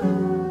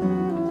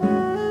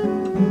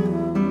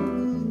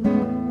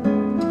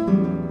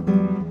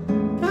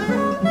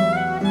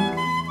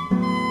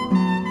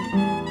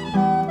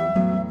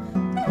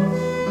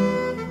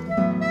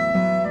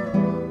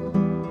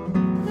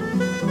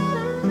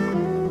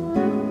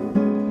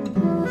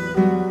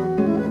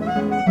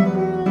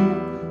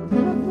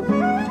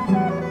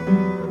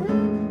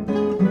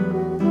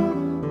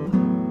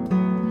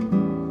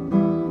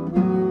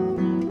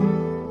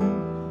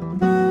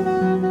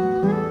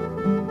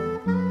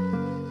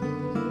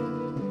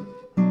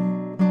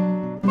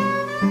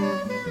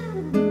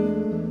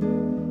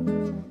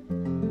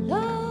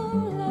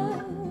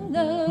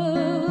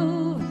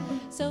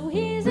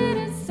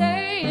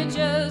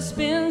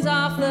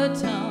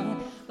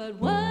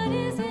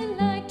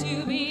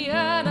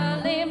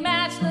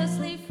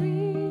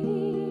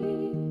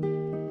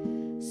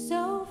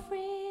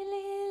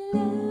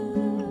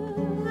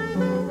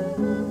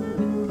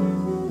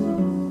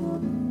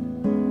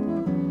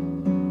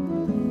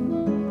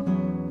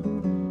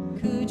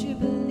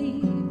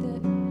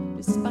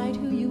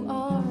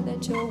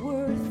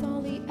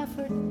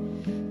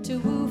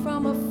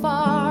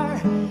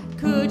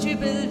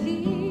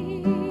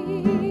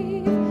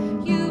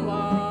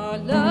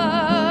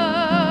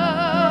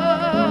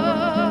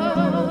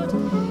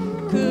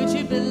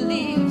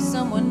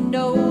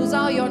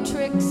 your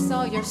tricks,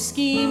 all your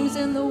schemes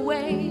and the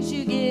ways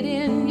you get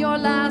in your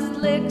last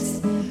licks.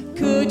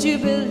 Could you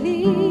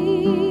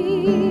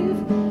believe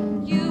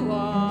you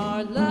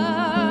are loved?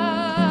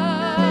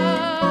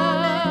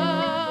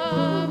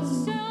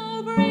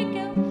 So break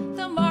out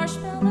the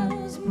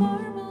marshmallows,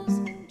 marbles,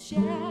 and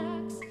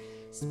jacks.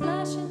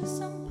 Splashing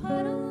some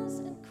puddles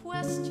and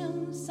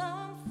question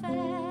some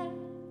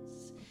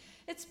facts.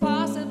 It's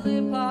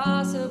possibly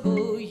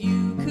possible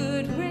you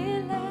could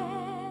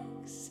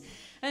relax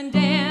and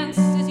dance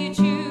as you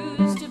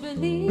choose to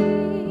believe.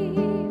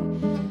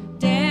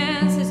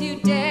 Dance as you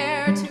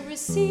dare to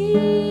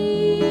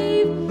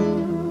receive.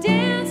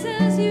 Dance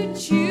as you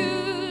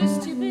choose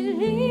to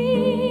believe.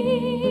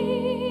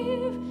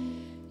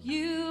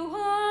 You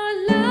are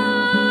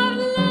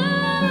loved,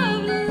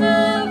 love,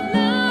 love,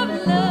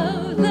 love, love,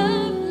 love,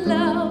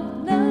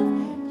 love,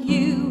 love.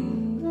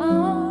 You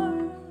are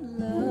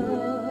loved.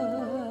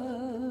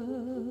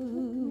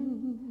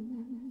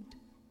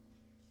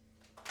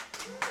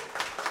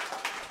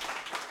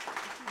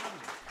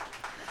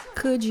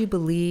 Could you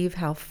believe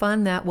how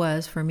fun that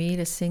was for me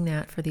to sing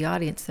that for the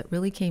audience that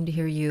really came to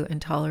hear you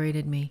and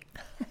tolerated me?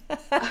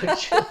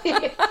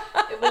 It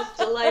was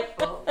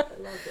delightful. I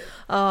loved it.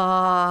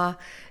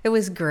 It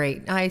was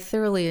great. I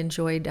thoroughly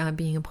enjoyed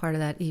being a part of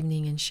that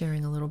evening and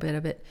sharing a little bit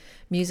of it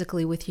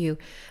musically with you.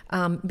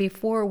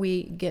 Before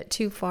we get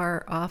too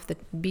far off the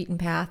beaten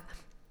path,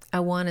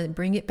 I want to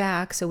bring it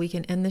back so we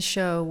can end the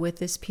show with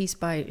this piece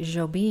by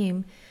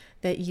Jobim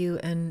that you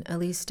and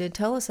Elise did.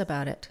 Tell us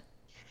about it.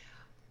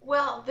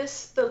 Well, the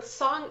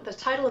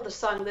title of the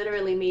song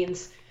literally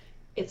means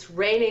it's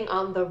raining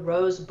on the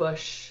rose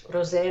bush.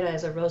 Roseira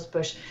is a rose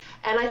bush.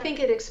 And I think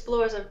it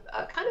explores a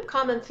kind of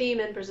common theme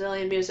in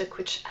Brazilian music,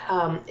 which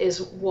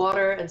is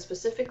water and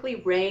specifically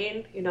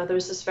rain. You know,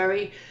 there's this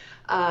very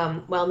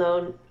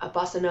well-known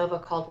bossa nova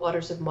called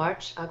Waters of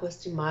March,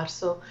 Águas de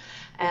Março.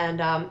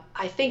 And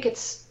I think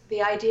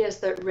the idea is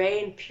that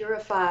rain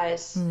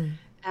purifies,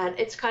 and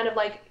it's kind of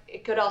like,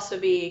 it could also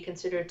be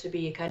considered to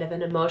be kind of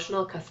an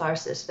emotional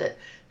catharsis, that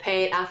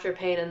after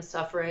pain and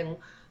suffering,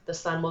 the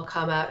sun will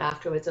come out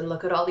afterwards, and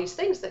look at all these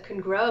things that can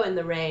grow in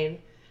the rain.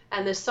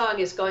 And this song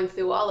is going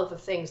through all of the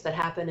things that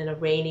happen in a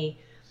rainy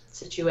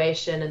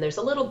situation. And there's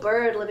a little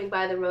bird living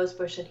by the rose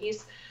bush, and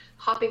he's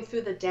hopping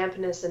through the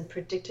dampness and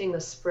predicting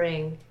the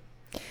spring.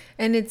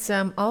 And it's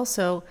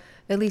also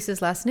Elise's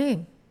last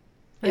name,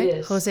 right? It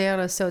is.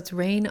 Roseira, so it's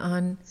rain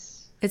on...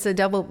 It's a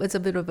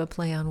bit of a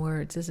play on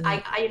words, isn't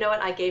it? You know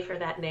what? I gave her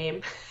that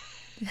name.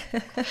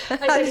 I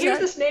said, here's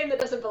this name that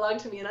doesn't belong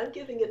to me, and I'm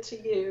giving it to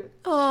you.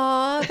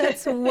 Aw,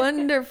 that's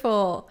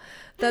wonderful.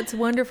 That's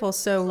wonderful.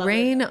 So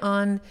rain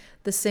on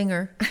the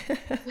singer,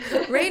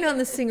 rain on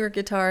the singer,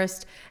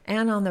 guitarist,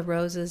 and on the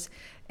roses,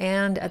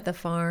 and at the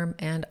farm,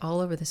 and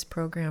all over this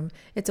program.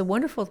 It's a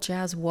wonderful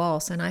jazz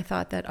waltz, and I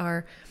thought that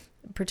our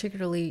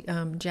particularly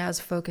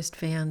jazz-focused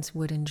fans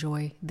would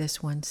enjoy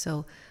this one.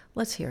 So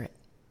let's hear it.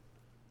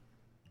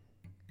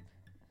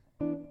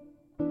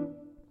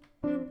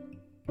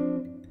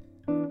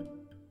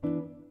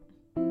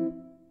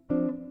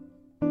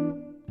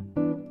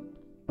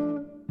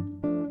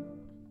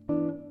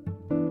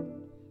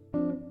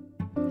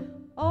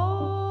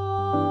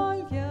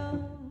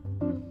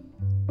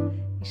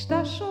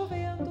 Está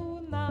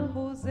chovendo na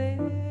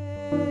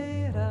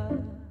roseira,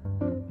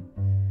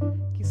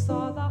 que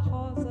só dá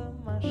rosa,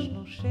 mas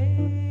não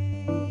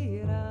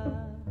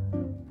cheira.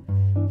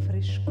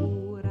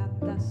 Frescura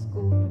das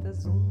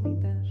gotas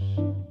úmidas,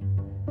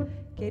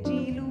 que é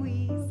de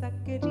Luísa,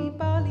 que é de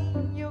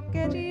Paulinho, que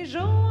é de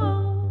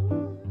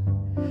João,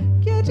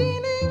 que é de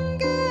ninguém.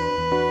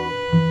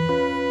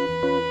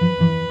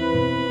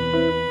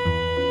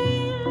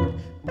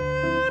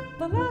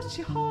 Pétalas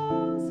de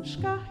rosas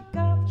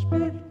carregadas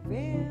pelo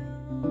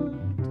vento,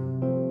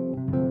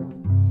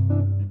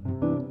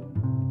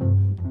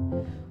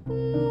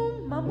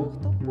 um amor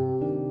tão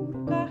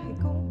puro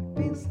carrega um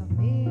pensamento.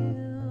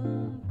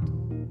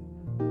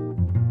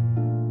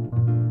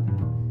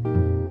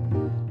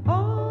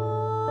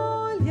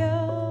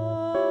 Olha,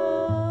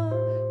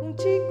 um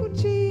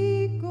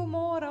tico-tico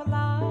mora ao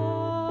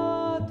lado.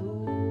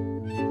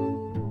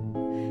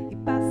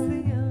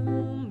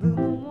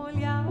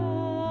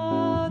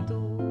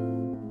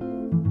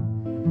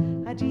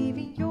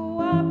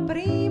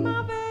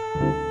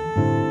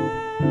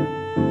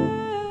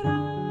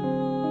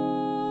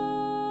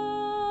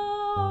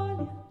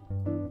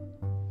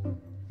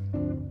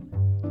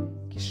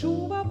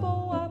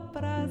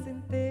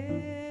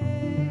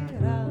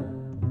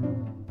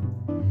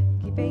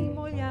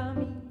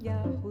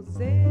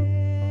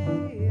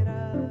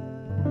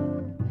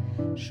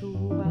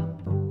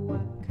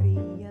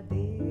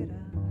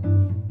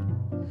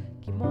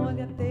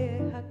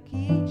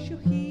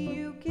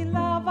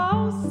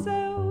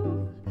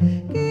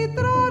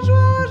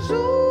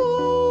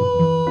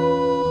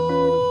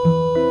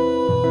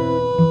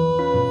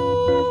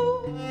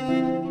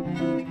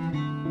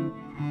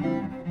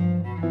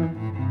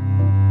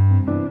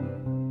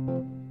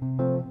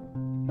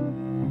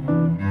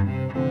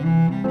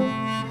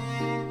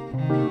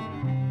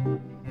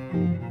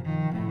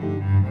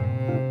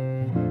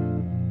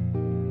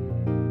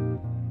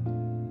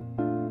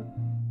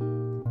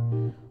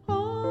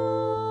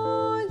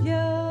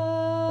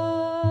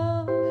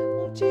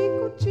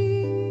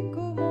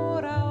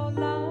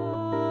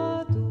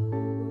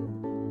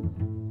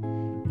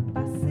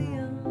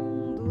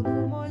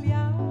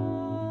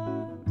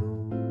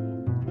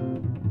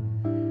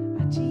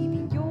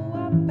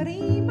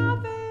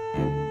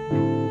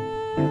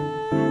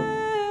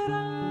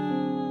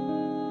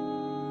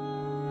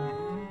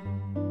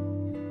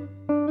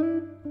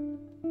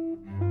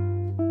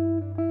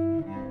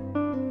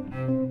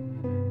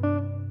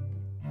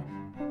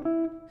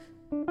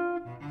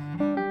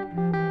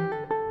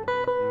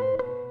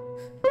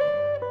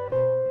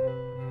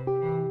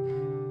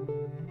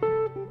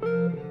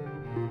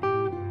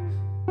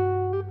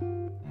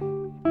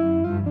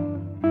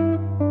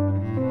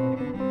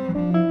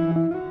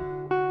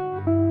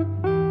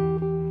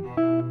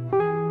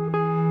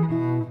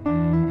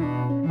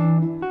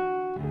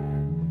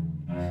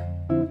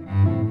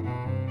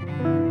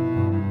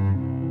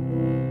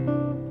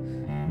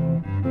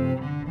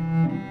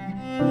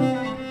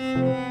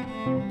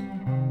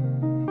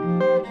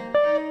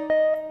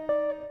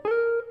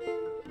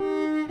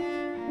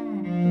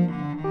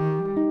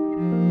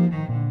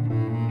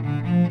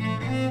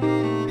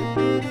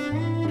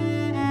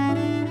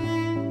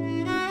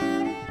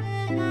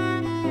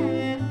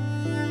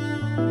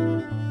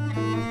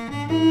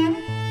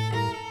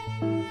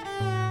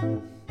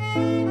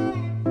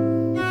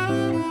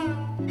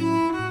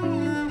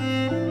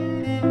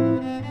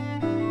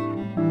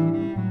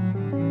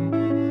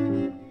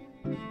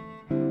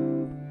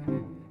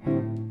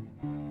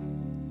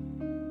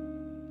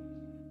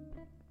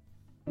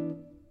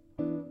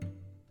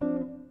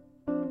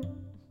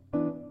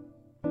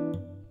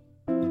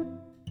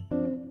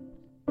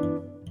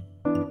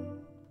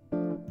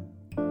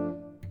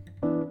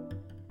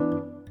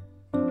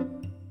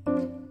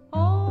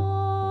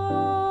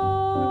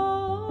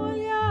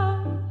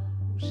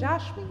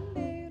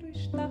 jasmineiro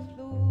está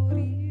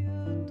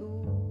florido,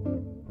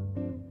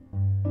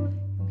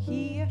 um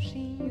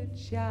riachinho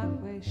de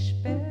água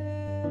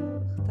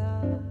esperta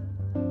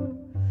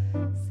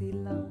se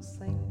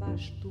lança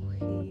embaixo do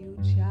rio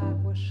de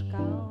águas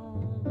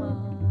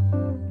calmas.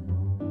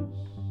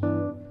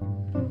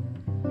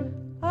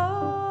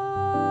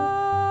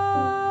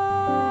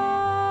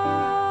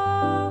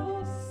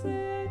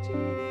 Você de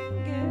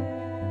ninguém.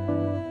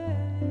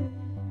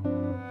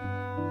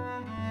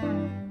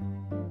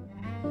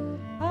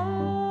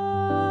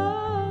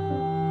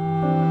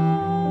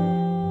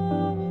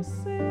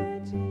 Você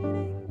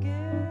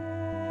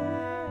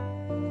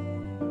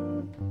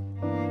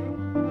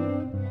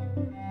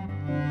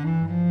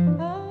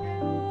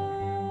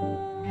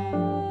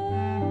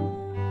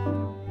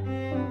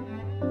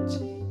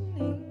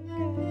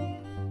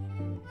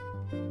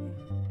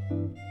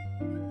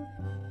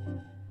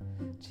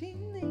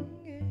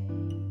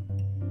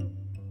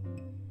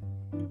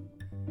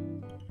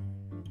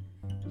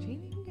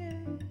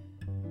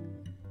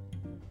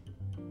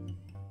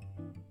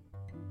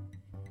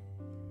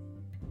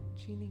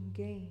de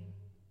ninguém.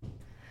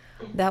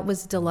 That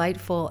was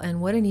delightful,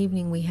 and what an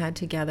evening we had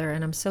together,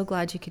 and I'm so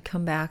glad you could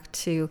come back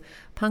to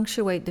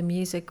punctuate the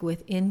music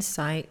with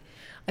insight.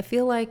 I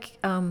feel like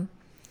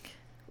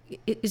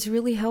it is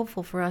really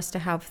helpful for us to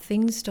have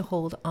things to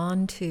hold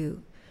on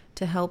to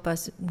help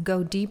us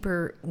go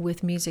deeper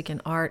with music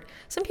and art.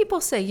 Some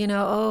people say,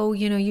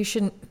 you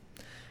shouldn't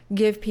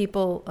give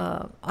people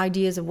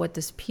ideas of what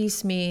this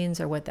piece means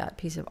or what that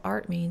piece of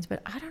art means,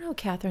 but I don't know,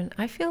 Catherine,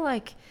 I feel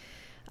like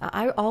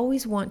I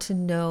always want to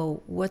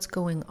know what's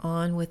going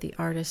on with the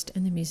artist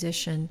and the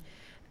musician.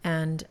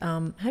 And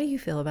how do you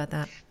feel about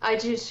that? I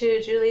do too,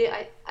 Julie.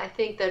 I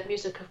think that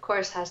music, of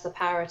course, has the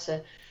power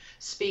to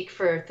speak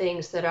for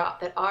things that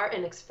are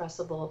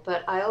inexpressible,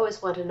 but I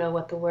always want to know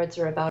what the words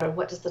are about, or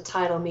what does the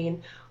title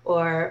mean,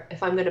 or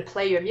if I'm going to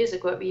play your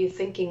music, what were you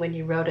thinking when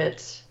you wrote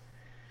it?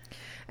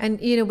 And,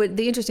 but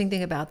the interesting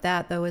thing about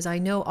that, though, is I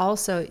know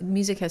also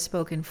music has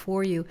spoken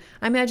for you.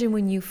 I imagine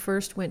when you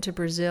first went to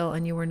Brazil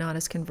and you were not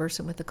as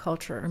conversant with the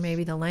culture or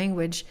maybe the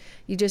language,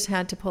 you just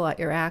had to pull out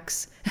your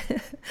axe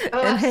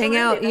and hang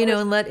out,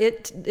 and let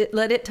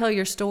it tell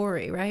your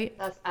story, right?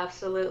 That's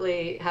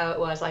absolutely how it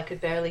was. I could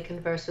barely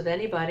converse with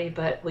anybody,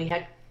 but we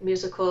had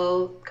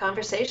musical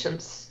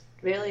conversations,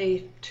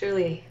 really,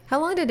 truly. How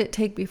long did it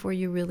take before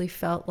you really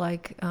felt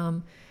like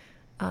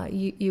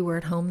you were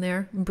at home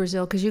there in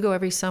Brazil? Because you go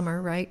every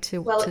summer, right,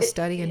 to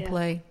study and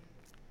play.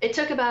 It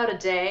took about a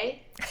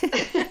day.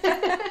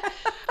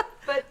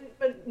 but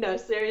no,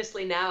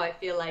 seriously, now I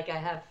feel like I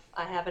have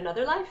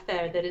another life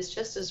there that is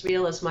just as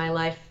real as my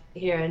life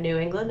here in New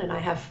England, and I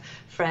have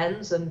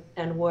friends and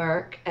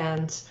work,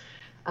 and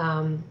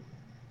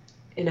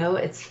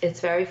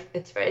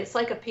it's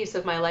like a piece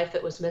of my life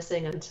that was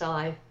missing until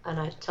I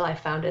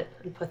found it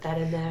and put that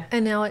in there.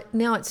 And now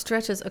it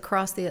stretches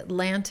across the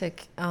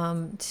Atlantic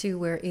to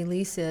where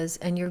Elise is,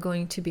 and you're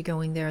going to be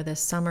going there this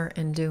summer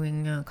and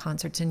doing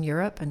concerts in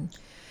Europe, and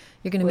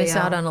you're going to miss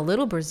out on a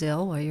little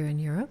Brazil while you're in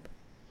Europe.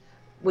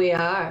 We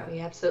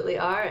absolutely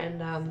are,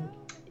 and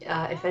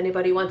if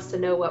anybody wants to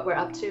know what we're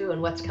up to and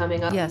what's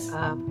coming up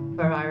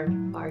for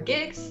our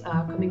gigs,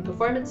 upcoming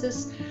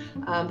performances,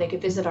 they can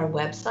visit our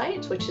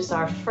website, which is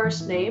our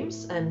first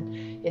names,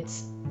 and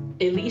it's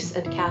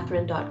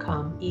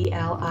eliseandcatherine.com,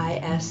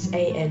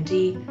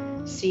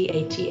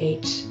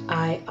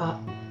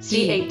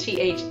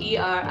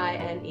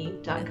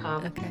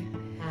 ELISEANDCATHERINE.com. Okay.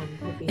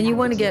 And you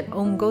want to get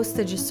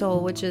Gosto de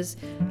Sol, which is,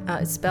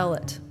 spell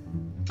it.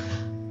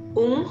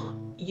 Gosto,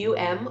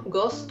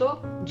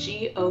 GOSTO,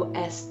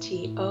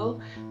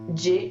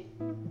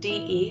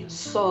 GDE,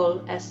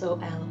 Sol,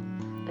 SOL.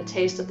 A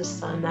Taste of the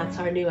Sun. That's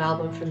our new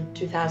album from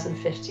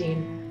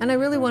 2015. And I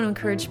really want to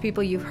encourage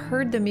people, you've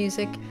heard the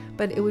music,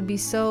 but it would be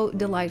so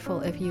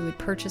delightful if you would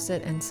purchase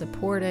it and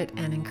support it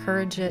and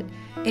encourage it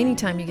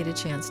anytime you get a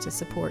chance to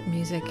support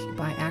music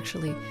by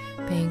actually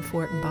paying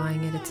for it and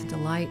buying it. It's a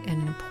delight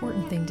and an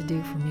important thing to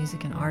do for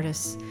music and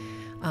artists.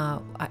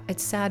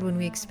 It's sad when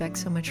we expect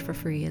so much for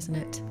free, isn't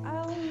it?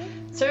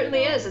 It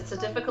certainly is. It's a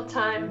difficult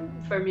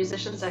time for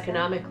musicians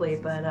economically,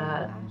 but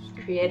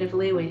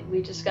creatively,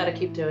 we just got to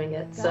keep doing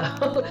it. So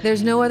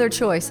there's no other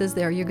choice, is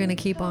there? You're going to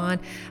keep on.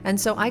 And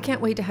so I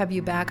can't wait to have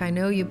you back. I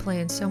know you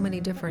play in so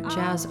many different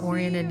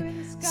jazz-oriented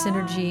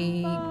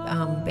synergy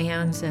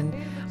bands, and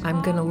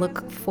I'm going to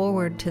look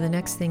forward to the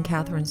next thing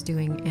Catherine's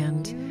doing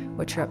and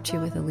what you're up to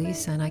with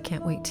Elise, and I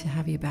can't wait to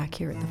have you back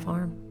here at the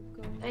farm.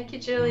 Thank you,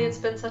 Julie. It's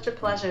been such a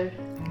pleasure.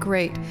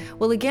 Great.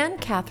 Well, again,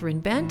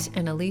 Catherine Bent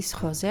and Elise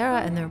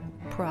Rosera and their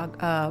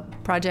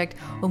project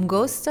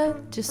Gosto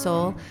de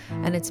Sol,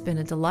 and it's been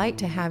a delight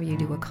to have you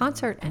do a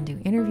concert and do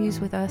interviews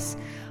with us.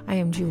 I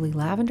am Julie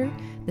Lavender.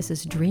 This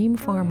is Dream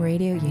Farm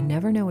Radio. You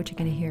never know what you're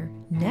going to hear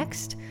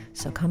next,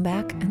 so come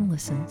back and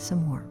listen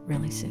some more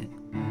really soon.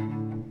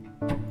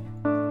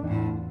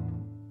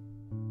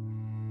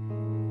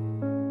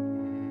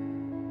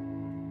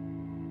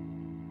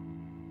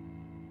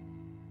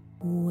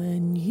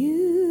 When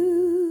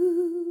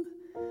you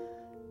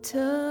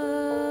touch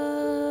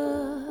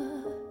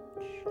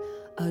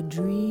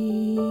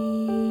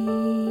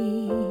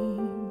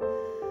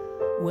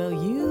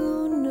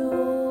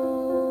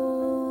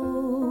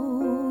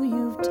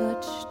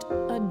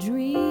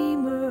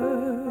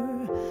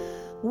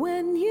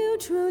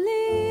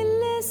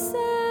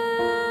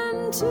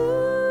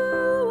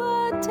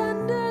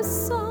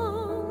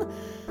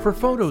For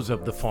photos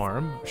of the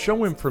farm,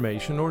 show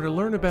information, or to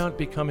learn about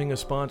becoming a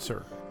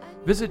sponsor,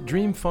 visit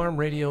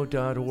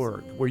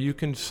dreamfarmradio.org, where you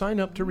can sign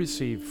up to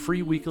receive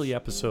free weekly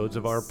episodes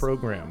of our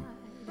program.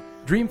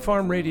 Dream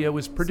Farm Radio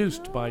is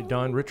produced by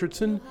Don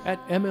Richardson at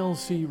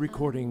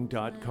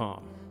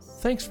mlcrecording.com.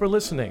 Thanks for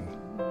listening.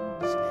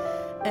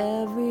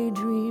 Every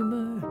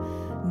dreamer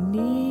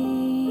needs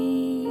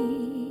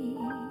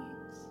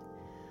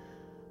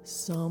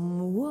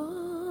someone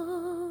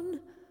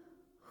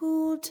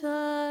who'll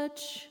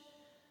touch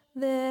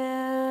their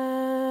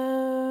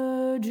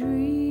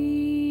dreams.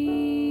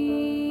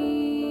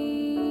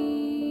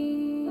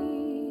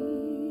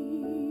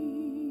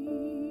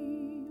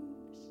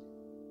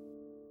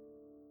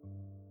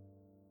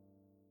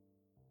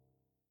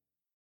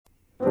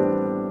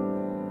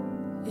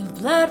 If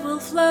blood will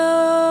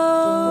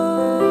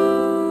flow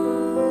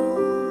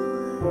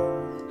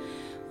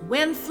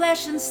when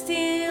flesh and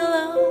steel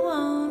are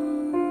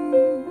one,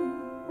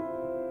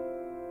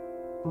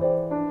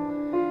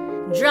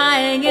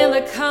 drying in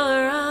the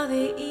color of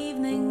the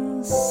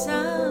evening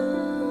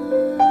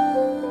sun.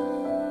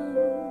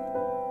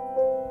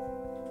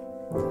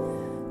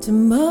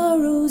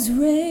 Tomorrow's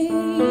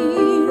rain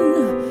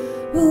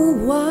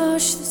will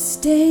wash the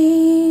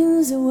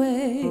stains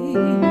away,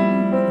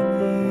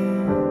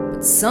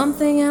 but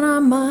something in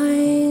our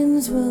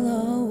minds will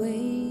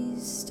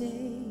always stay.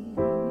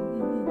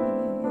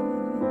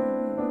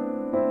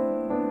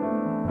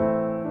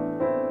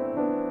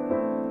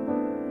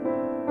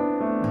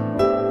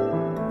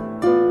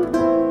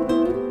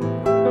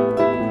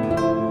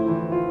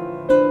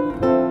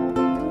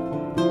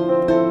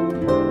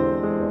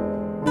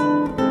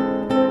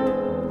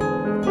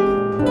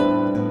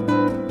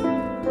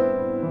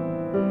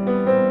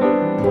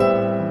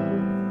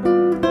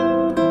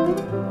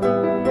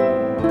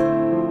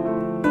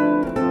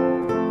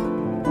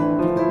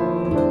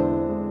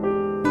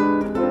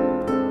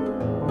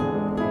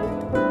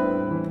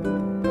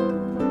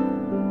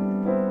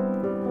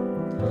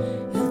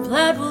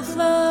 Blood will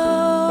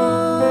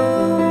flow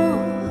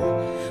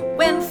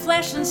when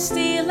flesh and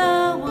steel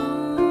are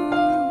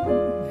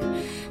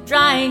one,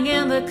 drying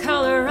in the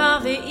color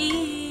of the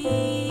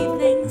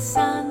evening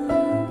sun.